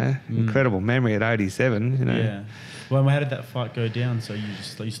 incredible memory at 87, Yeah. Well, how did that fight go down? So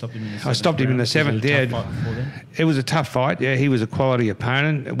you stopped him in the 7th? I stopped him in the 7th, yeah. It was a tough fight, yeah. He was a quality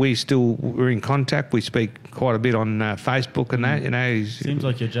opponent. We still were in contact. We speak quite a bit on Facebook and that, Seems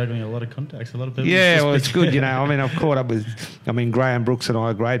like you're juggling a lot of contacts, a lot of people. Yeah, well, it's good, I mean, I've caught up with, Graham Brooks and I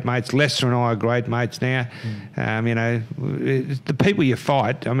are great mates. Lester and I are great mates now. The people you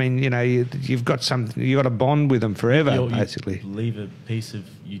fight, I mean, you've got a bond with them forever, basically.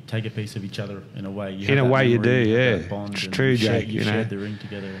 You take a piece of each other in a way. In a way you do, yeah. Bond, it's true, Jake. You shared the ring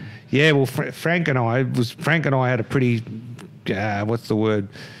together. Yeah, well, Frank and I had a pretty,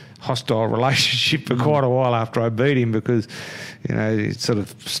 hostile relationship for quite a while after I beat him because, it sort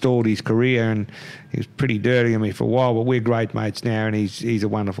of stalled his career and he was pretty dirty on me for a while. But we're great mates now, and he's a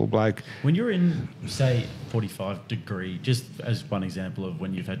wonderful bloke. When you're in, say, 45 degree, just as one example of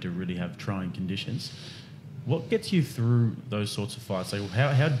when you've had to really have trying conditions. What gets you through those sorts of fights? Like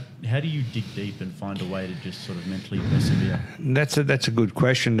how do you dig deep and find a way to just sort of mentally persevere? That's a good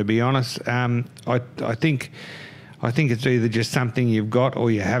question, to be honest. I think it's either just something you've got or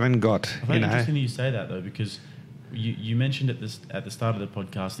you haven't got. I find it interesting that you say that though, because you mentioned at the start of the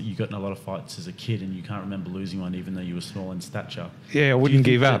podcast that you got in a lot of fights as a kid and you can't remember losing one even though you were small in stature. Yeah, I wouldn't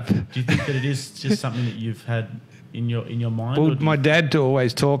give up. Do you think that it is just something that you've had in your mind? Well, my dad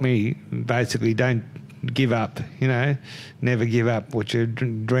always taught me basically don't give up, never give up what your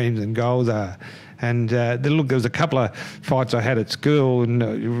dreams and goals are. And there was a couple of fights I had at school,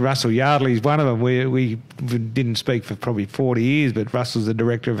 and Russell Yardley's one of them. We didn't speak for probably 40 years, but Russell's the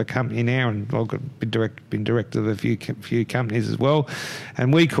director of a company now, and I've been director of a few companies as well.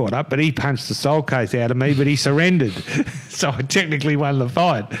 And we caught up, but he punched the soul case out of me, but he surrendered. So I technically won the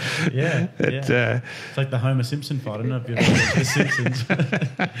fight. Yeah, it's like the Homer Simpson fight. I don't know if you've ever watched The Simpsons.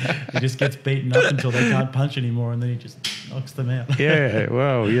 He just gets beaten up until they can't punch anymore, and then he just knocks them out. Yeah,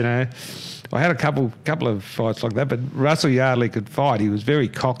 well, I had a couple of fights like that, but Russell Yardley could fight. He was very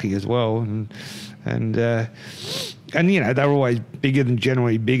cocky as well, and they were always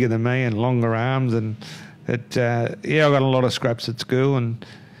generally bigger than me and longer arms, and I got a lot of scraps at school, and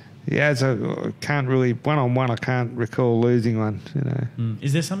so I can't really one-on-one. I can't recall losing one.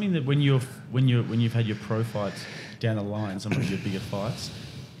 Is there something that when you've had your pro fights down the line, some of your bigger fights,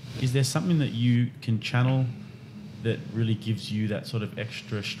 is there something that you can channel that really gives you that sort of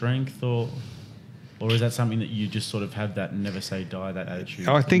extra strength, or Or is that something that you just sort of have that never say die, that attitude?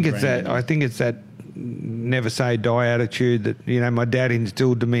 I think it's ingrained that. in you? I think it's that never say die attitude that, you know, my dad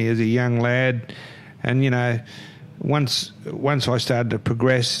instilled to me as a young lad. And, you know, once I started to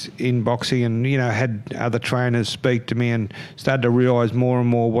progress in boxing and, you know, had other trainers speak to me and started to realise more and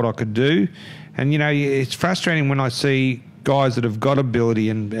more what I could do. And, you know, it's frustrating when I see guys that have got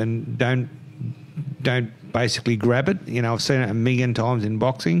ability and don't basically grab it. You know, I've seen it a million times in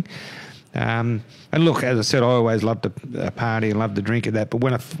boxing. And look, as I said, I always loved a party and loved to drink at that. But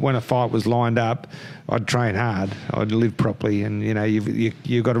when a fight was lined up, I'd train hard. I'd live properly, and you know,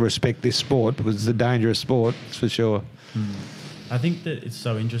 you've got to respect this sport because it's a dangerous sport, that's for sure. I think that it's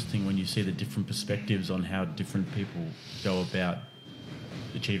so interesting when you see the different perspectives on how different people go about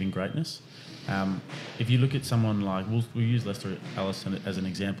achieving greatness. If you look at someone like, we'll use Lester Allison as an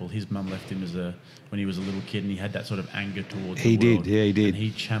example. His mum left him when he was a little kid, and he had that sort of anger towards the world. He did. And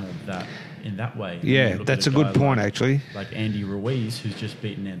he channeled that in that way. Yeah, that's a good point, actually. Like Andy Ruiz, who's just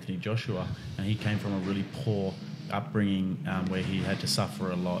beaten Anthony Joshua, and he came from a really poor upbringing where he had to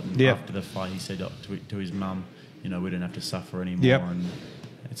suffer a lot. And after the fight, he said to his mum, you know, we don't have to suffer anymore. Yep. And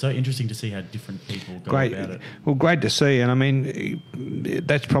it's so interesting to see how different people go about it. Well, great to see. And I mean,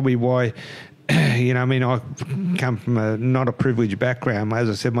 that's probably why, you know, I mean, I come from not a privileged background. As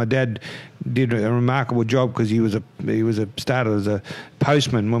I said, my dad did a remarkable job because he was started as a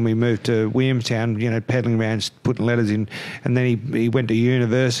postman when we moved to Williamstown, you know, peddling around, putting letters in. And then he went to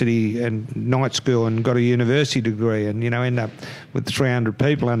university and night school and got a university degree and, you know, ended up with 300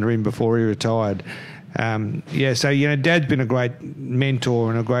 people under him before he retired. So, you know, Dad's been a great mentor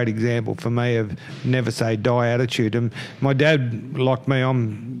and a great example for me of never say die attitude. And my dad, like me,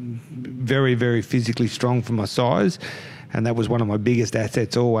 I'm very, very physically strong for my size, and that was one of my biggest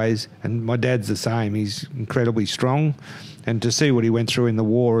assets always. And my dad's the same. He's incredibly strong. And to see what he went through in the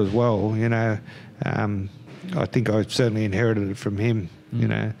war as well, you know, I think I certainly inherited it from him, you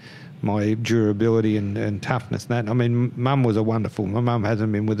know, my durability and toughness and that. I mean, Mum was my mum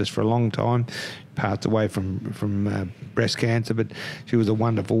hasn't been with us for a long time, passed away from breast cancer, but she was a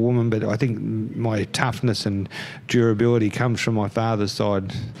wonderful woman. But I think my toughness and durability comes from my father's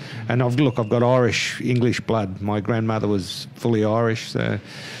side. And I've got Irish, English blood. My grandmother was fully Irish, so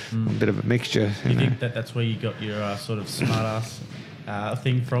I'm a bit of a mixture. You think that's where you got your sort of smart-ass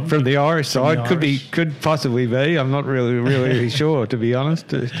thing from? From the Irish side, could possibly be. I'm not really sure, to be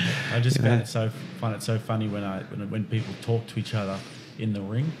honest. I just find it so funny when people talk to each other in the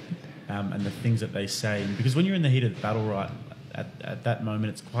ring, and the things that they say. Because when you're in the heat of the battle, right, at that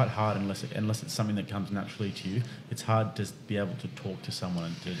moment, it's quite hard unless it's something that comes naturally to you. It's hard to be able to talk to someone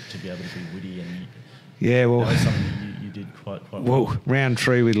and to be able to be witty and. Yeah, well, that was something you did quite well. Round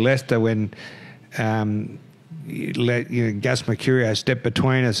 3 with Leicester when. Gus Mercurio stepped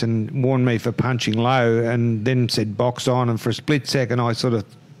between us and warned me for punching low and then said box on, and for a split second I sort of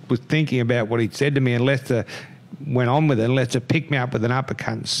was thinking about what he'd said to me, and Lester went on with it. Lester picked me up with an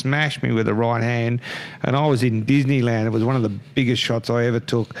uppercut and smashed me with the right hand, and I was in Disneyland. It was one of the biggest shots I ever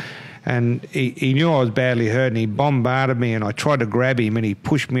took. And he knew I was badly hurt, and he bombarded me, and I tried to grab him, and he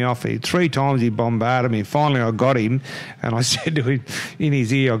pushed me off. 3 times he bombarded me. Finally, I got him, and I said to him in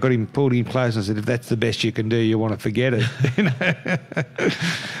his ear, pulled him close, and I said, if that's the best you can do, you want to forget it.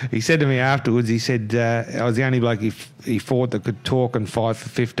 He said to me afterwards, he said, I was the only bloke he fought that could talk and fight for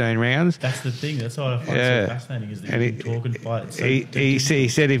 15 rounds. That's the thing. That's what I find so fascinating, is that you can talk and fight. He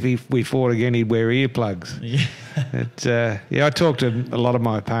said if we fought again, he'd wear earplugs. Yeah. I talked to a lot of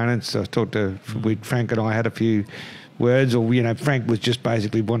my opponents. I talked to Frank, and I had a few words, or Frank was just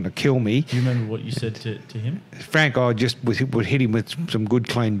basically wanting to kill me. Do you remember what you said to him? Frank, I just would hit him with some good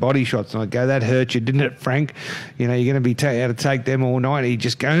clean body shots, and I'd go, that hurt you, didn't it, Frank? You're going to be able to take them all night. He'd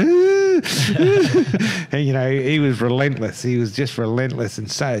just go, and he was relentless. He was just relentless and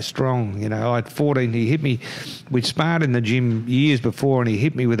so strong. I had 14. He hit me. We'd sparred in the gym years before, and he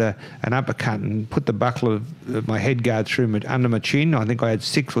hit me with an uppercut and put the buckle of my head guard under my chin. I think I had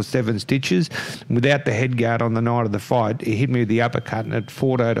 6 or 7 stitches. Without the head guard on the night of the fight, he hit me with the uppercut, and it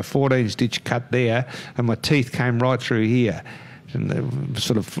had a 14-stitch cut there, and my teeth came right through here, and they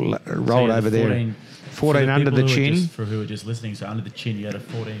sort of rolled over there. 14 under the chin. For who are just listening, so under the chin, you had a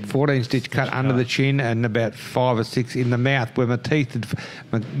 14-stitch cut under the chin, and about 5 or 6 in the mouth, where my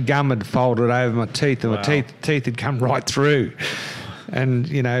gum had folded over my teeth, and my teeth had come right through. And,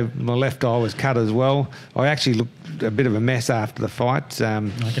 my left eye was cut as well. I actually looked a bit of a mess after the fight. I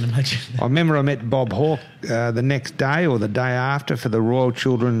can imagine. I remember I met Bob Hawke the next day or the day after for the Royal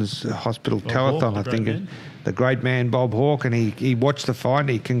Children's Hospital telethon, I think. the great man Bob Hawke, and he watched the fight.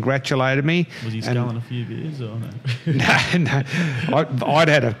 He congratulated me. Was he sculling a few beers or no? No. I'd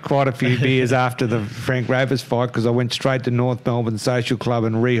had quite a few beers after the Frank Rovers fight because I went straight to North Melbourne Social Club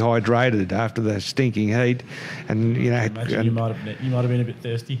and rehydrated after the stinking heat. And you know, Imagine you might have been a bit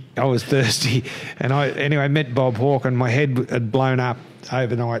thirsty. I was thirsty, and I met Bob Hawke, and my head had blown up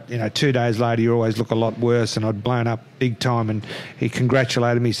overnight. You know, 2 days later, you always look a lot worse, and I'd blown up big time. And he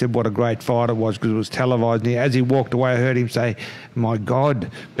congratulated me. He said what a great fight it was because it was televised. And as he walked away, I heard him say, "My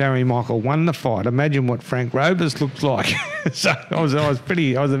God, Barry Michael won the fight. Imagine what Frank Rovers looks like." So I was a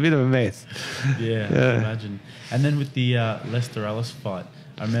bit of a mess. Yeah, I can imagine. And then with the Lester Ellis fight,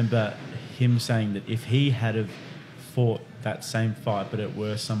 I remember him saying that if he had have fought that same fight, but it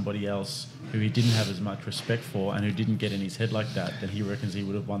were somebody else who he didn't have as much respect for and who didn't get in his head like that, then he reckons he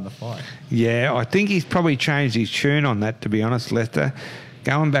would have won the fight. Yeah, I think he's probably changed his tune on that, to be honest, Lester.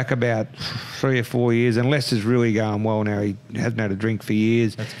 Going back about 3 or 4 years, and Lester's really going well now. He hasn't had a drink for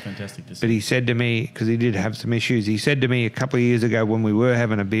years. That's fantastic to see. But he said to me, because he did have some issues, he said to me a couple of years ago when we were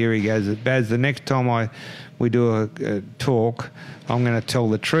having a beer, he goes, "Baz, the next time we do a talk, I'm going to tell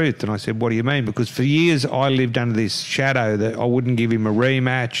the truth." And I said, "What do you mean?" Because for years I lived under this shadow that I wouldn't give him a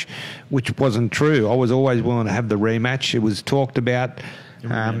rematch, which wasn't true. I was always willing to have the rematch. It was talked about. It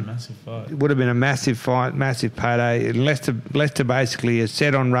would have been a massive fight. It would have been a massive fight, massive payday. And Lester basically has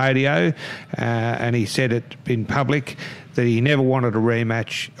said on radio, and he said it in public, that he never wanted a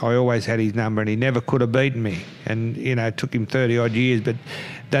rematch. I always had his number, and he never could have beaten me. And you know, it took him 30-odd years, but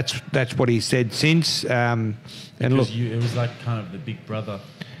that's what he said since. And look, it was like kind of the big brother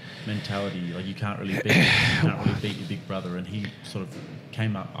mentality. Like you can't really beat your big brother, and he sort of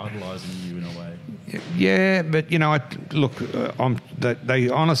came up idolising you in a way. Yeah, but you know, they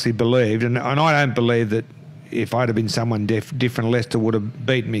honestly believed, and I don't believe that if I'd have been someone different, Lester would have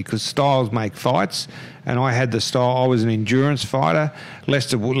beaten me, because styles make fights, and I had the style. I was an endurance fighter.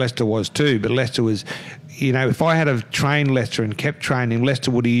 Lester was too, but Lester was. You know, if I had have trained Lester and kept training,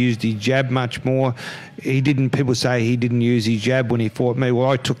 Lester would have used his jab much more. He didn't. People say he didn't use his jab when he fought me. Well,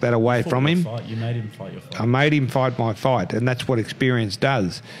 I took that away from him. You made him fight your fight. I made him fight my fight, and that's what experience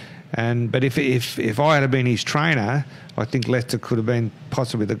does. But if I had been his trainer, I think Lester could have been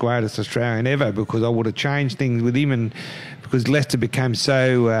possibly the greatest Australian ever, because I would have changed things with him, and because Lester became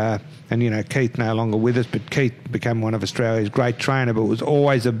so. And you know, Keith no longer with us, but Keith became one of Australia's great trainer. But it was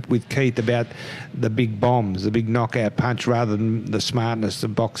always with Keith about the big bombs, the big knockout punch, rather than the smartness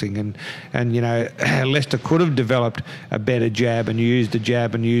of boxing. And you know, Lester could have developed a better jab and used the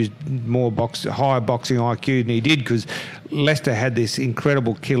jab and used more higher boxing IQ than he did, because Lester had this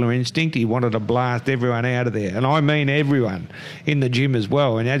incredible killer instinct. He wanted to blast everyone out of there, and I mean everyone in the gym as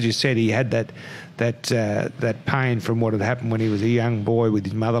well. And as you said, he had that pain from what had happened when he was a young boy with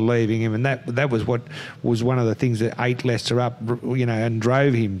his mother leaving him, and that was what was one of the things that ate Lester up, you know, and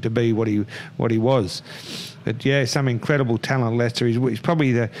drove him to be what he was. But yeah, some incredible talent, Lester. He's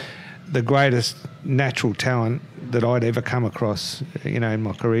probably the greatest natural talent that I'd ever come across, you know, in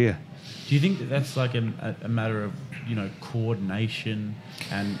my career. Do you think that that's like a matter of, you know, coordination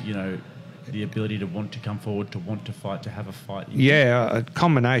and, you know, the ability to want to come forward, to want to fight, to have a fight? Yeah, a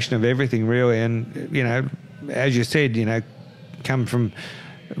combination of everything, really. And, you know, as you said, you know,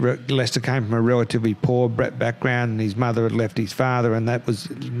 Lester came from a relatively poor background, and his mother had left his father, and that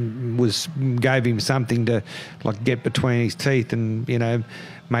gave him something to like get between his teeth and, you know,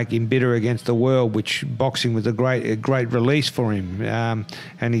 make him bitter against the world, which boxing was a great release for him.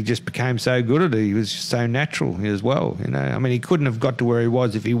 And he just became so good at it. He was just so natural as well. You know, I mean, he couldn't have got to where he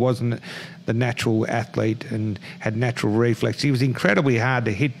was if he wasn't the natural athlete and had natural reflex. He was incredibly hard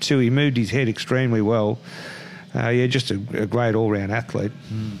to hit too. He moved his head extremely well. Yeah, just a great all-round athlete.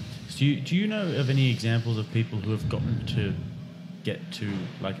 Mm. So do you know of any examples of people who have gotten to get to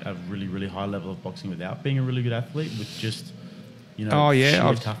like a really, really high level of boxing without being a really good athlete, with just, you know,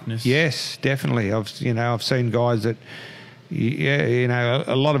 sheer toughness? Yes, definitely. I've seen guys that, yeah, you know,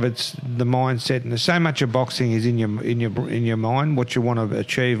 a lot of it's the mindset, and there's so much of boxing is in your mind, what you want to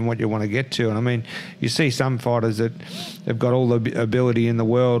achieve and what you want to get to. And I mean, you see some fighters that have got all the ability in the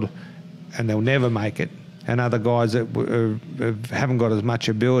world and they'll never make it, and other guys that haven't got as much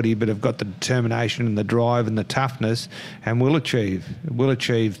ability but have got the determination and the drive and the toughness and will achieve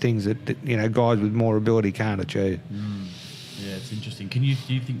things that, you know, guys with more ability can't achieve. Mm. Yeah, it's interesting. Do you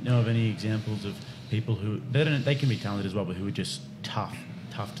know of any examples of people who they can be talented as well, but who are just tough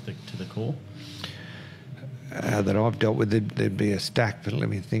to the core? That I've dealt with, there'd be a stack, but let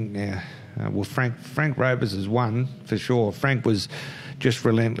me think now. Well, Frank Rovers is one for sure. Frank was just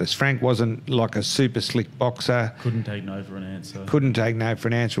relentless. Frank wasn't like a super slick boxer. Couldn't take no for an answer. Couldn't take no for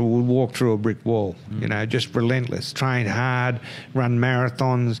an answer. Would walk through a brick wall. You know, just relentless. Trained hard, run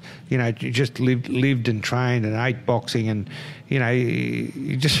marathons. You know, just lived and trained and ate boxing, and you know,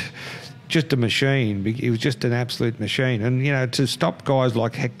 he just a machine. He was just an absolute machine. And you know, to stop guys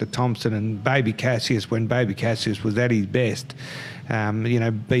like Hector Thompson and Baby Cassius when Baby Cassius was at his best. You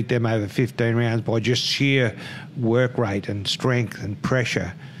know, beat them over 15 rounds by just sheer work rate and strength and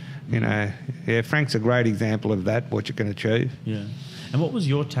pressure. You know, yeah, Frank's a great example of that, what you can achieve. Yeah. And what was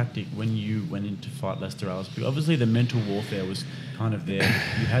your tactic when you went in to fight Lester Ellis? Because obviously the mental warfare was kind of there.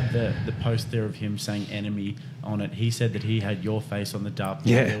 You had the post there of him saying enemy on it. He said that he had your face on the dartboard.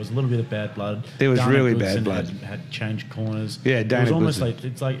 Yeah. There was a little bit of bad blood. There was Dana really Goodson bad blood. Had changed corners. Yeah, Dana It was almost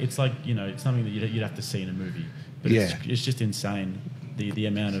Goodson. like it's like you know, it's something that you'd have to see in a movie. But Yeah. it's just insane the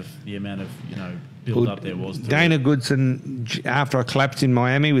amount of you know build up there was. Dana Goodson, after I collapsed in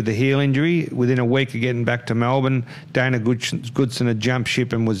Miami with the heel injury, within a week of getting back to Melbourne, Dana Goodson had jumped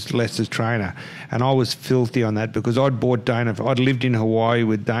ship and was Lester's trainer. And I was filthy on that because I'd bought Dana. I'd lived in Hawaii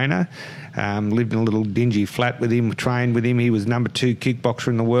with Dana, lived in a little dingy flat with him, trained with him. He was number 2 kickboxer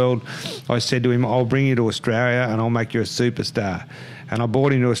in the world. I said to him, I'll bring you to Australia and I'll make you a superstar. And I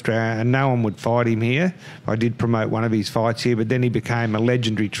brought him to Australia, and no one would fight him here. I did promote one of his fights here, but then he became a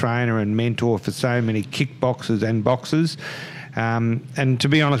legendary trainer and mentor for so many kickboxers and boxers. And to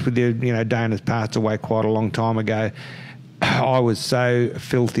be honest with you, you know, Dana's passed away quite a long time ago. I was so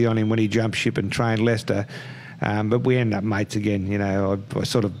filthy on him when he jumped ship and trained Lester. But we ended up mates again. You know, I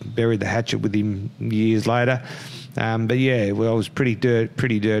sort of buried the hatchet with him years later. But yeah, well, I was pretty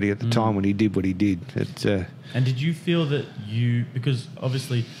dirty at the time when he did what he did. And did you feel that because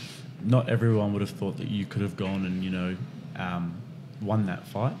obviously not everyone would have thought that you could have gone and, you know, won that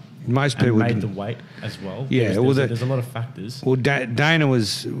fight? Most people made the weight as well. Yeah, there's a lot of factors. Well, Dana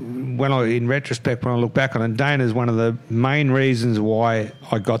was, in retrospect, when I look back on it, Dana's one of the main reasons why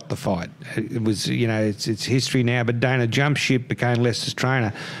I got the fight. It was, you know, it's history now, but Dana jumped ship, became Lester's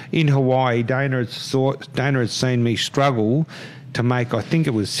trainer. In Hawaii, Dana had seen me struggle to make, I think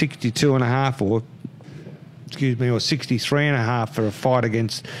it was 62 and a half or 63 and a half for a fight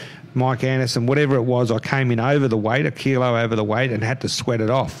against Mike Anderson, whatever it was. I came in over the weight, a kilo over the weight, and had to sweat it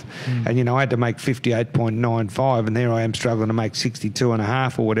off. And, you know, I had to make 58.95, and there I am struggling to make 62 and a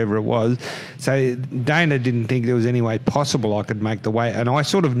half or whatever it was. So Dana didn't think there was any way possible I could make the weight. And I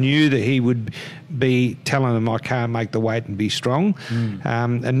sort of knew that he would be telling them I can't make the weight and be strong.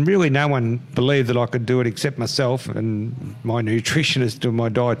 And really no one believed that I could do it except myself and my nutritionist and my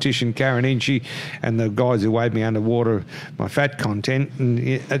dietitian, Karen Inchie, and the guys who weighed me underwater, my fat content.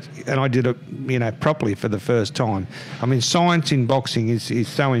 And I did it, you know, properly for the first time. I mean, science in boxing is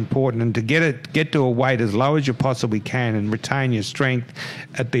so important, and to get to a weight as low as you possibly can and retain your strength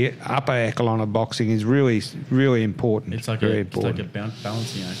at the upper echelon of boxing is really, really important. It's like very important. important. It's like a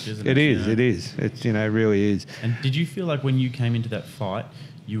balancing act, isn't it? It is. You know? It is. It's, you know, really is. And did you feel like when you came into that fight,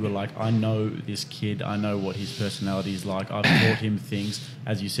 you were like, I know this kid, I know what his personality is like, I've taught him things,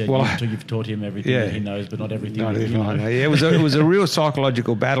 as you said, you've taught him everything that he knows, but not everything that you know. Yeah, it was a real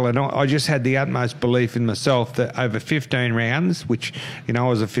psychological battle, and I just had the utmost belief in myself that over 15 rounds, which, you know, I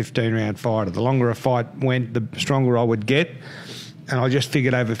was a 15-round fighter, the longer a fight went, the stronger I would get, and I just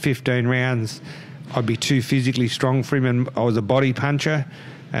figured over 15 rounds I'd be too physically strong for him, and I was a body puncher,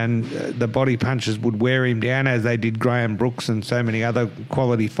 and the body punches would wear him down as they did Graham Brooks and so many other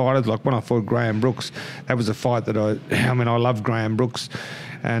quality fighters. Like when I fought Graham Brooks, that was a fight that I love Graham Brooks.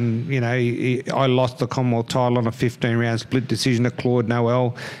 And, you know, I lost the Commonwealth title on a 15-round split decision to Claude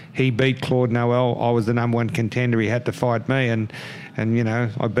Noel. He beat Claude Noel. I was the number 1 contender. He had to fight me. And you know,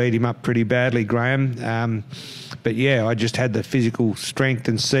 I beat him up pretty badly, Graham. But, yeah, I just had the physical strength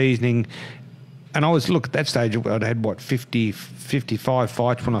and seasoning. And at that stage, I'd had, 55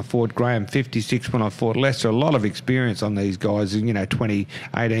 fights when I fought Graham, 56 when I fought Lester. A lot of experience on these guys, you know,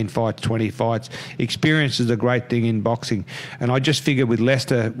 18 fights, 20 fights. Experience is a great thing in boxing. And I just figured with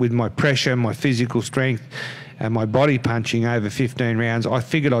Lester, with my pressure, my physical strength, and my body punching over 15 rounds, I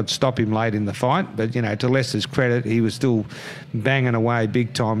figured I'd stop him late in the fight. But, you know, to Lester's credit, he was still banging away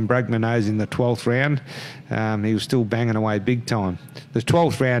big time. Broke my nose in the 12th round. He was still banging away big time. The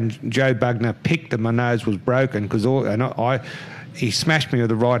 12th round, Joe Bugner picked and my nose was broken because he smashed me with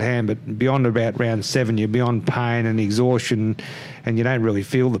the right hand, but beyond about round 7, you're beyond pain and exhaustion and you don't really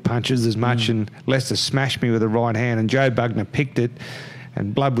feel the punches as much. And Lester smashed me with the right hand and Joe Bugner picked it.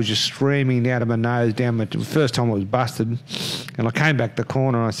 And blood was just streaming out of my nose, the first time I was busted. And I came back the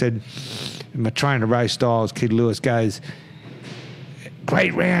corner and I said, my trainer, Ray Styles, Kid Lewis, goes,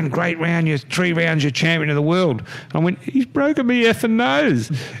 great round. You're 3 rounds, you're champion of the world. And I went, he's broken me effing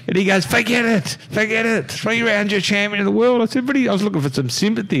nose. And he goes, forget it. 3 rounds, you're champion of the world. I said, but I was looking for some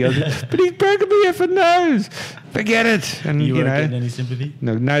sympathy. I said, but he's broken me effing nose. Forget it. And you weren't getting any sympathy?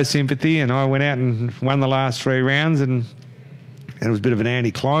 No sympathy. And I went out and won the last 3 rounds, and it was a bit of an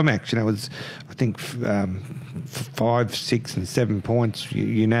anticlimax. It was, I think, 5, 6, and 7 points,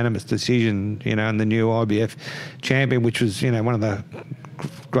 unanimous decision, and the new IBF champion, which was, one of the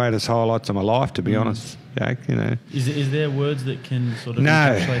greatest highlights of my life, to be honest, Jake, Is there words that can sort of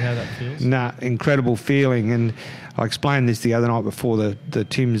encapsulate how that feels? No, incredible feeling. And I explained this the other night before the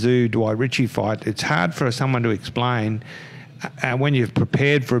Tim Tszyu, Dwight Ritchie fight. It's hard for someone to explain when you've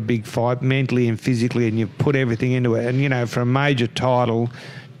prepared for a big fight mentally and physically, and you've put everything into it. And, for a major title,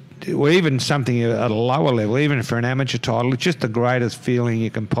 or even something at a lower level, even for an amateur title, it's just the greatest feeling you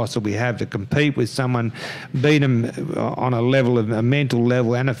can possibly have to compete with someone, beat them on a level of a mental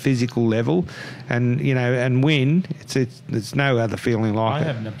level and a physical level, and and win. It's no other feeling like it.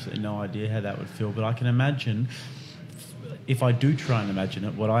 I have absolutely no idea how that would feel, but I can imagine. If I do try and imagine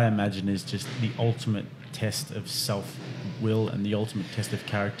it, what I imagine is just the ultimate test of self-will and the ultimate test of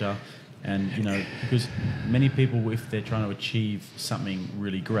character. And, because many people, if they're trying to achieve something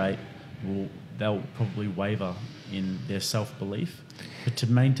really great, they'll probably waver in their self-belief. But to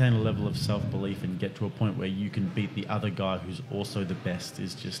maintain a level of self-belief and get to a point where you can beat the other guy who's also the best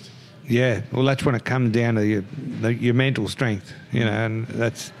is just... Yeah, well, that's when it comes down to your mental strength, and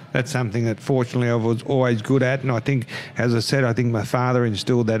that's something that fortunately I was always good at. And I think, as I said, my father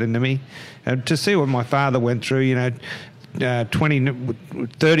instilled that into me. And to see what my father went through,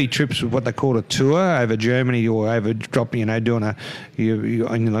 30 trips with what they call a tour over Germany or over doing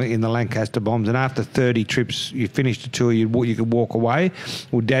in the Lancaster bombs, and after 30 trips you finished the tour, you could walk away.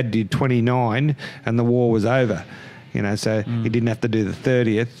 Well, Dad did 29 and the war was over, so he didn't have to do the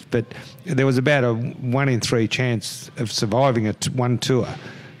 30th, but there was about a 1 in 3 chance of surviving one tour.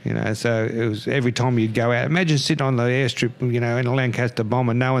 So it was every time you'd go out. Imagine sitting on the airstrip, in a Lancaster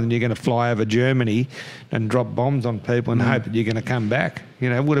bomber, knowing that you're going to fly over Germany and drop bombs on people and hope that you're going to come back.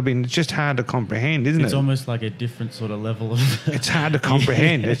 It would have been just hard to comprehend, isn't it? It's almost like a different sort of level of... It's hard to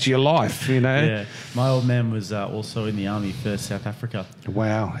comprehend. It's your life, Yeah. My old man was also in the army for South Africa.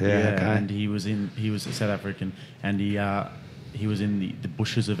 Wow. Yeah. Okay. And he was a South African, and he was in the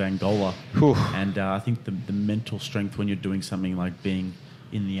bushes of Angola. Whew. And I think the mental strength when you're doing something like being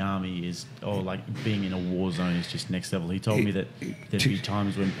in the army like being in a war zone is just next level. He told me that there'd be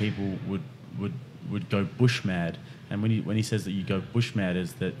times when people would go bush mad, and when he says that you go bush mad,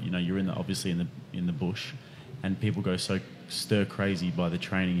 is that you're obviously in the bush, and people go so stir crazy by the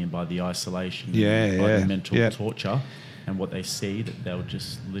training and by the isolation, by the mental torture. And what they see, that they'll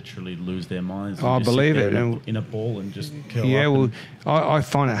just literally lose their minds. I believe it. In a ball and just curl up. Yeah, well, I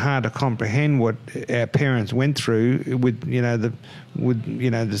find it hard to comprehend what our parents went through with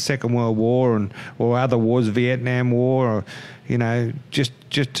the Second World War or other wars, Vietnam War, or just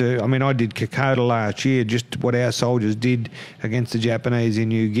to. I mean, I did Kokoda last year. Just what our soldiers did against the Japanese in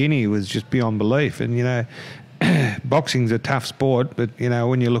New Guinea was just beyond belief. And boxing's a tough sport, but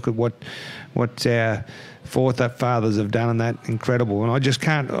when you look at what our fathers have done, and that incredible. And I just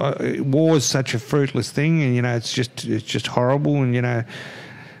can't. War's such a fruitless thing, and it's just horrible. And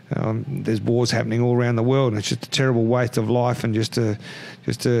there's wars happening all around the world, and it's just a terrible waste of life, and just something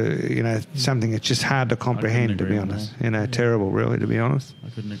that's just hard to comprehend, to be honest. Terrible, really, to be honest. I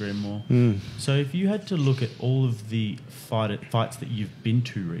couldn't agree more. So if you had to look at all of the fights that you've been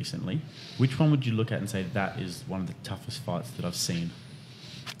to recently, which one would you look at and say that is one of the toughest fights that I've seen?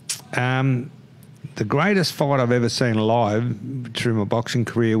 The greatest fight I've ever seen live through my boxing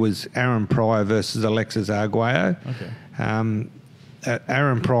career was Aaron Pryor versus Alexis Arguello. Okay.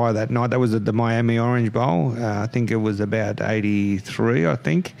 Aaron Pryor that night, that was at the Miami Orange Bowl. I think it was about 83, I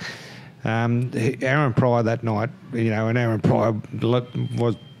think. Aaron Pryor that night, and Aaron Pryor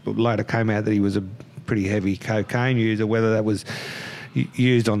later came out that he was a pretty heavy cocaine user. Whether that was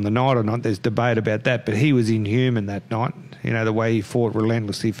used on the night or not, there's debate about that. But he was inhuman that night. The way he fought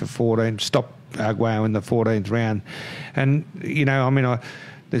relentlessly for 14, stopped Arguello in the 14th round. And,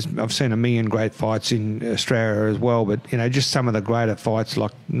 I've seen a million great fights in Australia as well, but, just some of the greater fights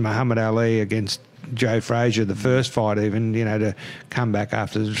like Muhammad Ali against Joe Frazier, the first fight even, to come back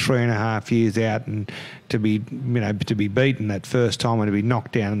after 3.5 years out and to be beaten that first time and to be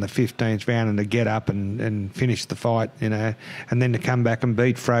knocked down in the 15th round and to get up and finish the fight, and then to come back and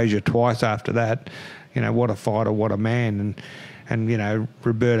beat Frazier twice after that. What a fighter, what a man. And,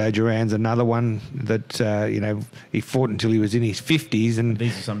 Roberto Duran's another one that, he fought until he was in his 50s. And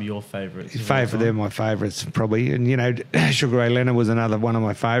these are some of your favourites. They're my favourites, probably. And, Sugar Ray Leonard was another one of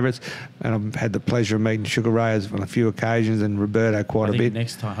my favourites. And I've had the pleasure of meeting Sugar Ray on a few occasions and Roberto quite a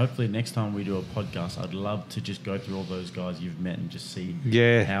bit. Hopefully next time we do a podcast, I'd love to just go through all those guys you've met and just see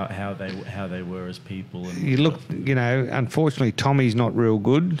how they were as people. And you look, unfortunately, Tommy's not real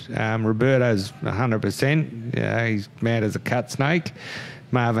good. Roberto's 100%. He's mad as a cut snake.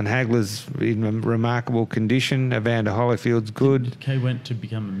 Marvin Hagler's in a remarkable condition. Evander Holyfield's good. Kay went to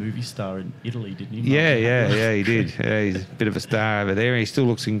become a movie star in Italy, didn't he? Yeah, he did. He's a bit of a star over there. He still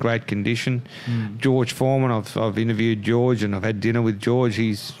looks in great condition. George Foreman, I've interviewed George and I've had dinner with George.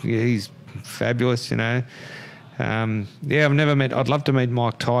 He's fabulous, I've never met. I'd love to meet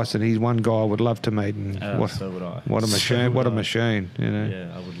Mike Tyson. He's one guy I would love to meet. And so would I. What a machine! What a machine!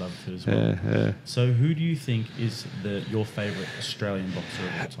 Yeah, I would love to as well. So, who do you think is your favourite Australian boxer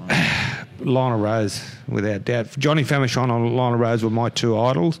of all time? Lionel Rose, without doubt. Johnny Famechon and Lionel Rose were my two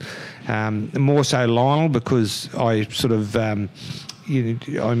idols. More so Lionel because I sort of.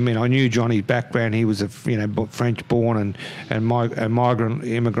 I knew Johnny's background. He was a French-born and migrant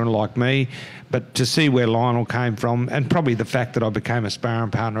immigrant like me. But to see where Lionel came from, and probably the fact that I became a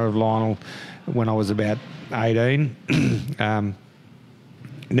sparring partner of Lionel when I was about 18.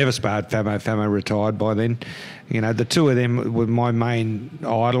 Never sparred Famo. Famo retired by then. The two of them were my main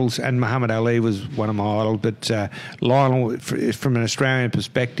idols, and Muhammad Ali was one of my idols. But Lionel, from an Australian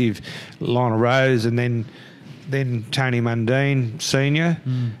perspective, Lionel Rose, and then Tony Mundine Senior.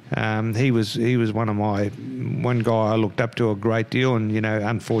 He was one guy I looked up to a great deal, and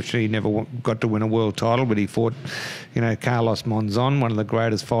unfortunately he never got to win a world title, but he fought Carlos Monzon, one of the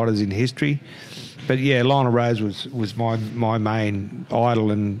greatest fighters in history. But Lionel Rose was my main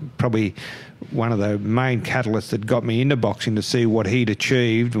idol, and probably one of the main catalysts that got me into boxing, to see what he'd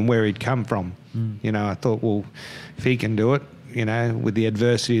achieved and where he'd come from. I thought, well, if he can do it, with the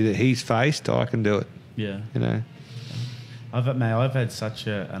adversity that he's faced, I can do it. Yeah. I've had such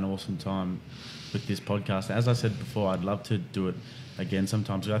an awesome time with this podcast. As I said before, I'd love to do it again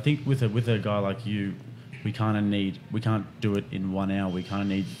sometimes. I think with a guy like you, we can't do it in 1 hour. We kind of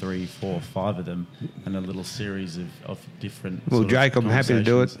need 3, 4, 5 of them, and a little series of different. Well, Jake, I'm happy to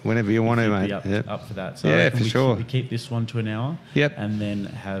do it whenever you want to, mate. Up for that. So for sure. We keep this one to an hour. Yep. And then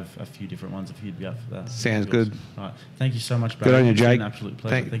have a few different ones if you'd be up for that. Sounds good. All right. Thank you so much, Brad. Good on you, Jake. It's been an absolute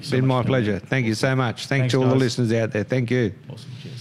pleasure. It's been my pleasure. Thank you so much. Thanks to all the listeners out there. Thank you. Awesome. Cheers.